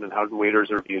different than how waiters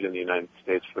are viewed in the United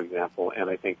States, for example. And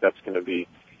I think it's going to be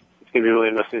really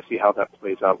interesting to see how that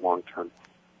plays out long term.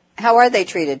 How are they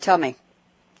treated? Tell me.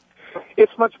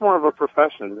 It's much more of a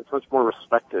profession. It's much more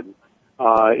respected.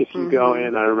 If you go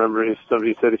in, I remember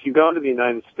somebody said, if you go into the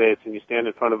United States and you stand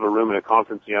in front of a room at a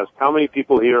conference and you ask, how many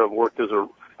people here have worked as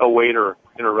a waiter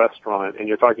in a restaurant, and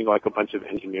you're talking to like a bunch of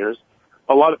engineers,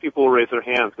 a lot of people will raise their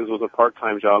hands because it was a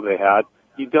part-time job they had.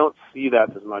 You don't see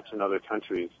that as much in other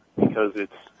countries because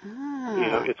it's,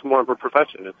 it's more of a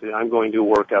profession. I'm going to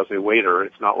work as a waiter.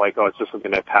 It's not like, it's just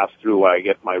something I pass through while I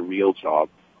get my real job.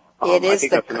 It is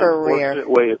the career.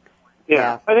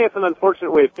 Yeah, I think it's an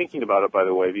unfortunate way of thinking about it, by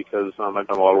the way, because I've done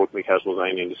a lot of work in the casual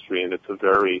dining industry, and it's a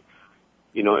very,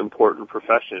 important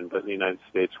profession. But in the United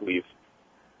States, we've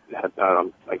had,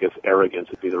 I guess, arrogance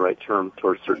would be the right term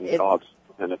towards certain jobs.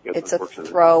 And it's a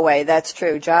throwaway. That's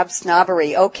true. Job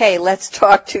snobbery. Okay,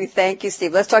 thank you,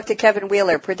 Steve. Let's talk to Kevin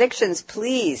Wheeler. Predictions,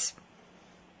 please.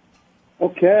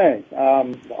 Okay,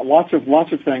 lots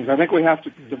of things. I think we have to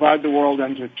divide the world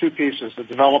into two pieces: the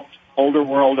developed older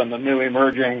world and the new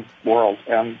emerging world,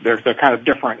 and they're kind of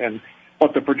different in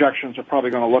what the projections are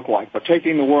probably going to look like. But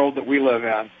taking the world that we live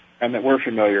in and that we're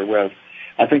familiar with,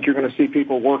 I think you're going to see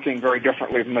people working very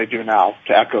differently than they do now.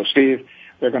 To echo Steve,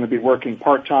 they're going to be working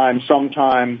part-time,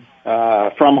 sometime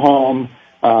from home,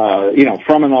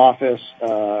 from an office.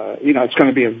 It's going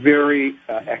to be a very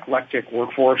eclectic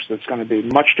workforce that's going to be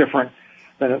much different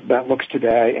than that looks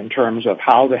today in terms of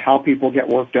how people get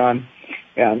work done.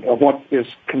 And what is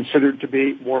considered to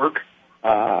be work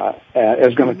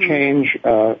is going to change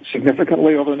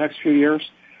significantly over the next few years.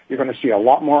 You're going to see a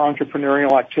lot more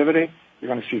entrepreneurial activity. You're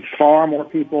going to see far more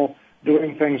people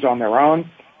doing things on their own.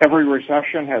 Every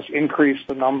recession has increased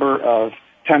the number of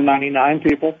 1099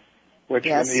 people, which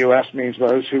in the U.S. means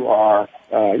those who are,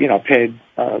 paid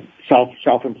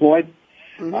self-employed.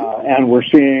 And we're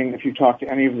seeing, if you talk to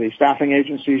any of the staffing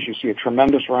agencies, you see a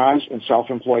tremendous rise in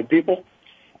self-employed people.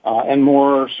 And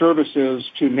more services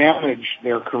to manage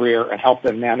their career and help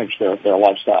them manage their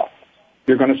lifestyle.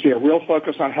 You're going to see a real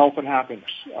focus on health and happiness,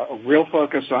 a real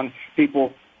focus on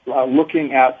people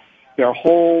looking at their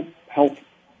whole health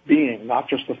being, not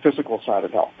just the physical side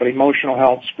of health, but emotional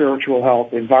health, spiritual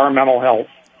health, environmental health,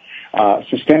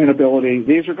 sustainability.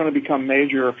 These are going to become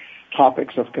major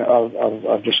topics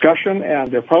of discussion,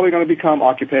 and they're probably going to become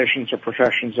occupations or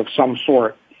professions of some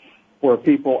sort where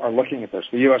people are looking at this.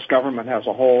 The U.S. government has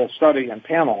a whole study and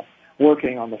panel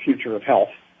working on the future of health,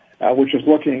 which is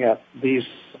looking at these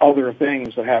other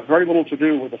things that have very little to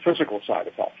do with the physical side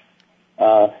of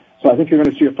health. So I think you're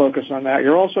going to see a focus on that.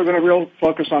 You're also going to real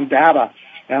focus on data,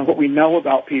 and what we know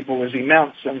about people is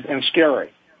immense and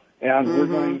scary. And we're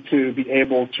going to be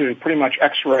able to pretty much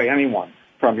x-ray anyone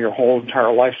from your whole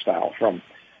entire lifestyle, from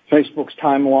Facebook's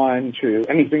timeline to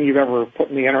anything you've ever put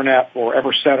in the internet or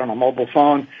ever said on a mobile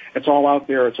phone. It's all out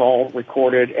there. It's all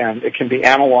recorded, and it can be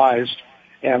analyzed.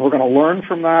 And we're going to learn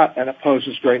from that, and it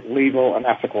poses great legal and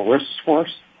ethical risks for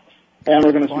us. And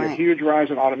we're going to see a huge rise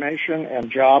in automation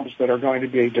and jobs that are going to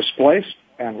be displaced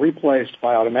and replaced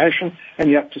by automation,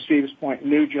 and yet, to Steve's point,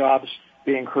 new jobs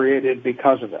being created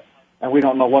because of it. And we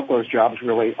don't know what those jobs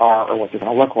really are or what they're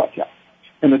going to look like yet.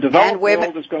 And the developed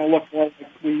world is going to look like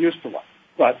we used to look.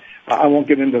 But I won't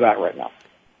get into that right now.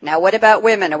 Now, what about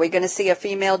women? Are we going to see a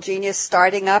female genius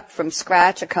starting up from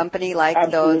scratch, a company like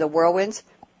the Whirlwinds?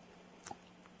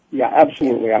 Yeah,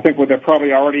 absolutely. I think they're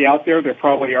probably already out there. They've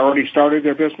probably already started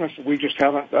their business. We just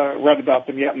haven't read about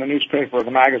them yet in the newspaper or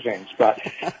the magazines. But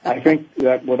I think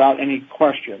that without any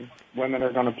question, women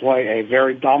are going to play a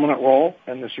very dominant role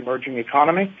in this emerging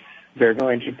economy. They're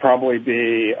going to probably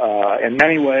be, in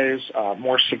many ways,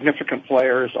 more significant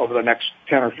players over the next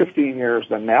 10 or 15 years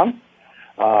than men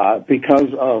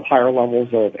because of higher levels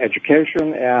of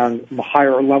education and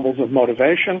higher levels of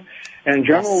motivation and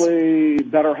generally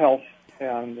better health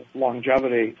and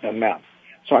longevity than men.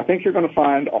 So I think you're going to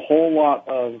find a whole lot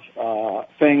of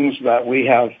things that we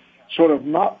have sort of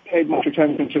not paid much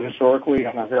attention to historically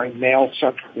in a very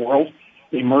male-centric world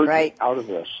emerging out of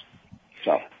this.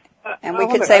 So. And we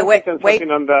could say, wait.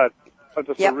 On that,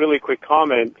 just a really quick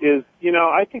comment is,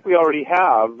 I think we already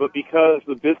have, but because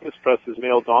the business press is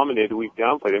male-dominated, we've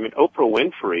downplayed. I mean, Oprah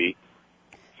Winfrey,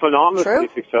 phenomenally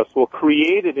successful,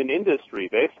 created an industry,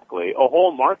 basically, a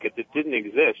whole market that didn't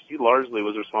exist. She largely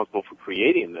was responsible for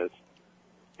creating this.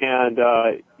 And,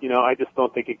 I just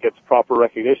don't think it gets proper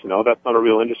recognition. No, that's not a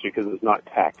real industry because it's not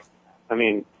tech. I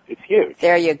mean, it's huge.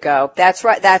 There you go. That's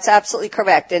right. That's absolutely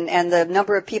correct. And the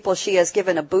number of people she has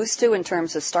given a boost to in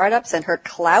terms of startups and her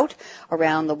clout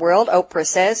around the world, Oprah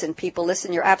says, and people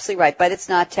listen, you're absolutely right, but it's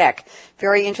not tech.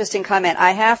 Very interesting comment.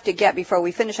 Before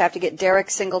we finish, I have to get Derek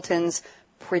Singleton's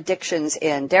predictions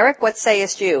in. Derek, what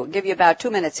sayest you? I'll give you about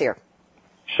 2 minutes here.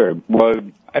 Sure. Well,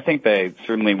 I think that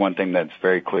certainly one thing that's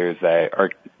very clear is that our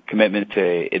commitment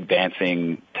to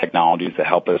advancing technologies that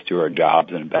help us do our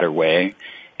jobs in a better way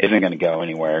isn't going to go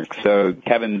anywhere. So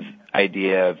Kevin's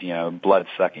idea of,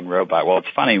 blood-sucking robot, well, it's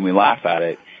funny, we laugh at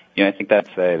it. I think that's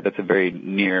a very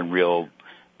near and real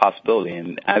possibility.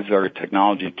 And as our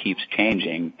technology keeps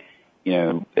changing,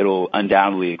 it'll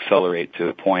undoubtedly accelerate to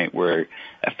a point where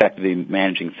effectively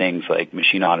managing things like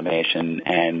machine automation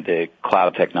and the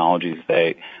cloud technologies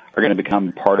that are going to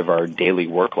become part of our daily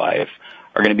work life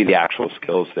are going to be the actual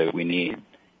skills that we need.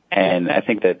 And I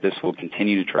think that this will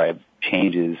continue to drive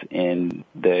changes in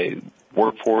the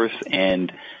workforce,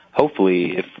 and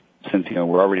hopefully, since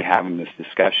we're already having this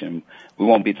discussion, we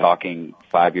won't be talking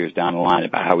 5 years down the line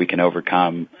about how we can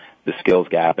overcome the skills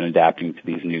gap and adapting to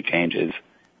these new changes.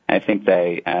 And I think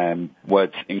that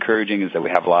what's encouraging is that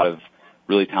we have a lot of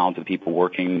really talented people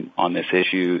working on this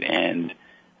issue, and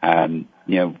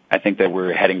I think that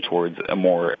we're heading towards a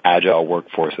more agile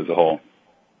workforce as a whole.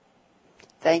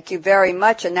 Thank you very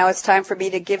much. And now it's time for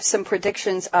me to give some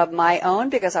predictions of my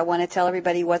own, because I want to tell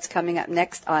everybody what's coming up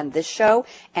next on this show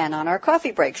and on our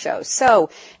Coffee Break show. So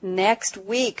next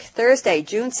week, Thursday,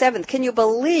 June 7th, can you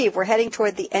believe we're heading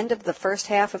toward the end of the first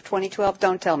half of 2012?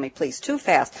 Don't tell me, please. Too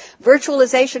fast.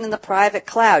 Virtualization in the private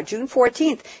cloud. June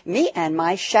 14th, me and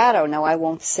my shadow. No, I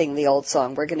won't sing the old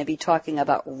song. We're going to be talking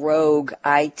about Rogue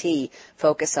IT.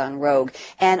 Focus on Rogue.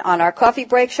 And on our Coffee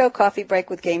Break show, Coffee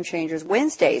Break with Game Changers,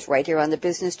 Wednesdays, right here on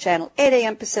the Business Channel, 8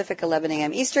 a.m. Pacific, 11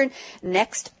 a.m. Eastern.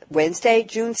 Next Wednesday,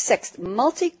 June 6th,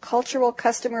 multicultural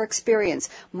customer experience,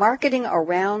 marketing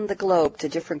around the globe to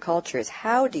different cultures.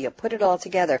 How do you put it all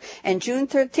together? And June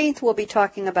 13th, we'll be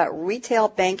talking about retail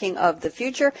banking of the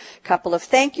future. Couple of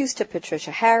thank yous to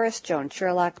Patricia Harris, Joan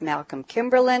Sherlock, Malcolm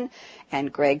Kimberlin,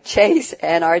 and Greg Chase,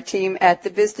 and our team at the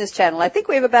Business Channel. I think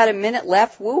we have about a minute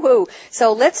left. Woohoo!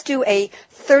 So let's do a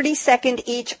 30-second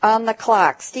each on the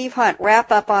clock. Steve Hunt,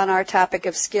 wrap up on our topic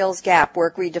of skills gap,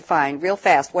 work redefined, real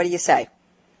fast. What do you say?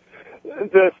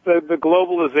 The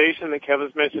globalization that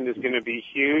Kevin's mentioned is going to be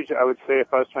huge. I would say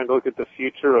if I was trying to look at the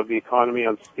future of the economy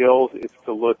on skills, it's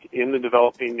to look in the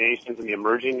developing nations and the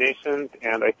emerging nations.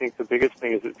 And I think the biggest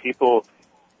thing is that people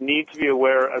need to be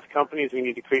aware, as companies, we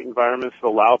need to create environments that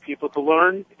allow people to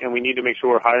learn, and we need to make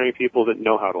sure we're hiring people that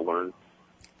know how to learn.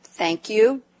 Thank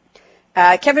you.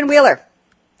 Kevin Wheeler,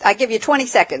 I give you 20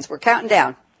 seconds. We're counting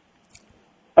down.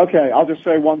 Okay, I'll just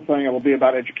say one thing. It will be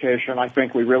about education. I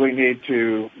think we really need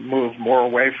to move more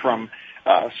away from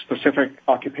specific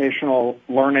occupational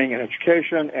learning and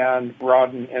education and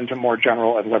broaden into more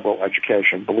general and liberal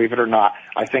education. Believe it or not,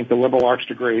 I think the liberal arts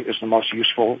degree is the most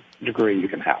useful degree you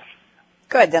can have.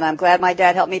 Good. Then I'm glad my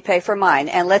dad helped me pay for mine.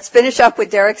 And let's finish up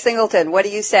with Derek Singleton. What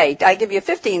do you say? I give you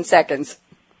 15 seconds.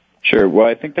 Sure. Well,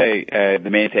 I think the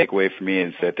main takeaway for me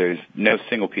is that there's no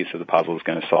single piece of the puzzle that's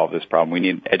going to solve this problem. We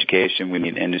need education, we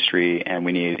need industry, and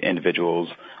we need individuals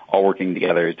all working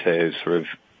together to sort of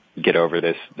get over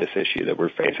this issue that we're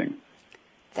facing.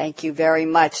 Thank you very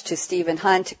much to Stephen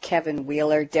Hunt, Kevin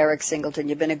Wheeler, Derek Singleton.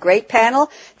 You've been a great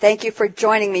panel. Thank you for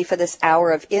joining me for this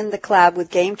hour of In the Cloud with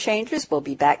Game Changers. We'll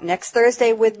be back next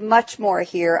Thursday with much more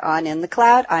here on In the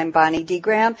Cloud. I'm Bonnie D.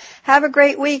 Graham. Have a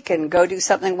great week and go do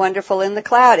something wonderful in the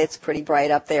cloud. It's pretty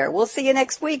bright up there. We'll see you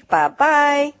next week.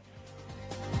 Bye-bye.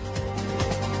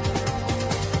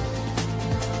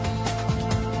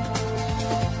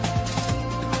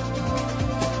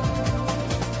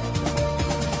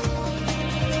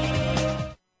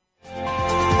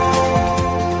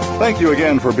 Thank you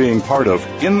again for being part of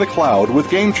In the Cloud with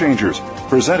Game Changers,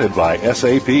 presented by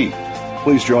SAP.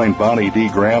 Please join Bonnie D.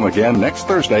 Graham again next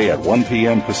Thursday at 1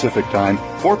 p.m. Pacific Time,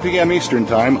 4 p.m. Eastern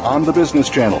Time on the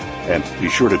Business Channel. And be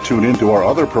sure to tune in to our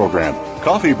other program,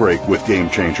 Coffee Break with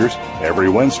Game Changers, every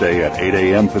Wednesday at 8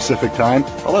 a.m. Pacific Time,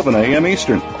 11 a.m.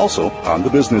 Eastern, also on the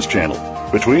Business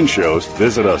Channel. Between shows,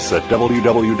 visit us at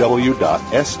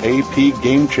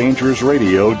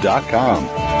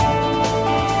www.sapgamechangersradio.com.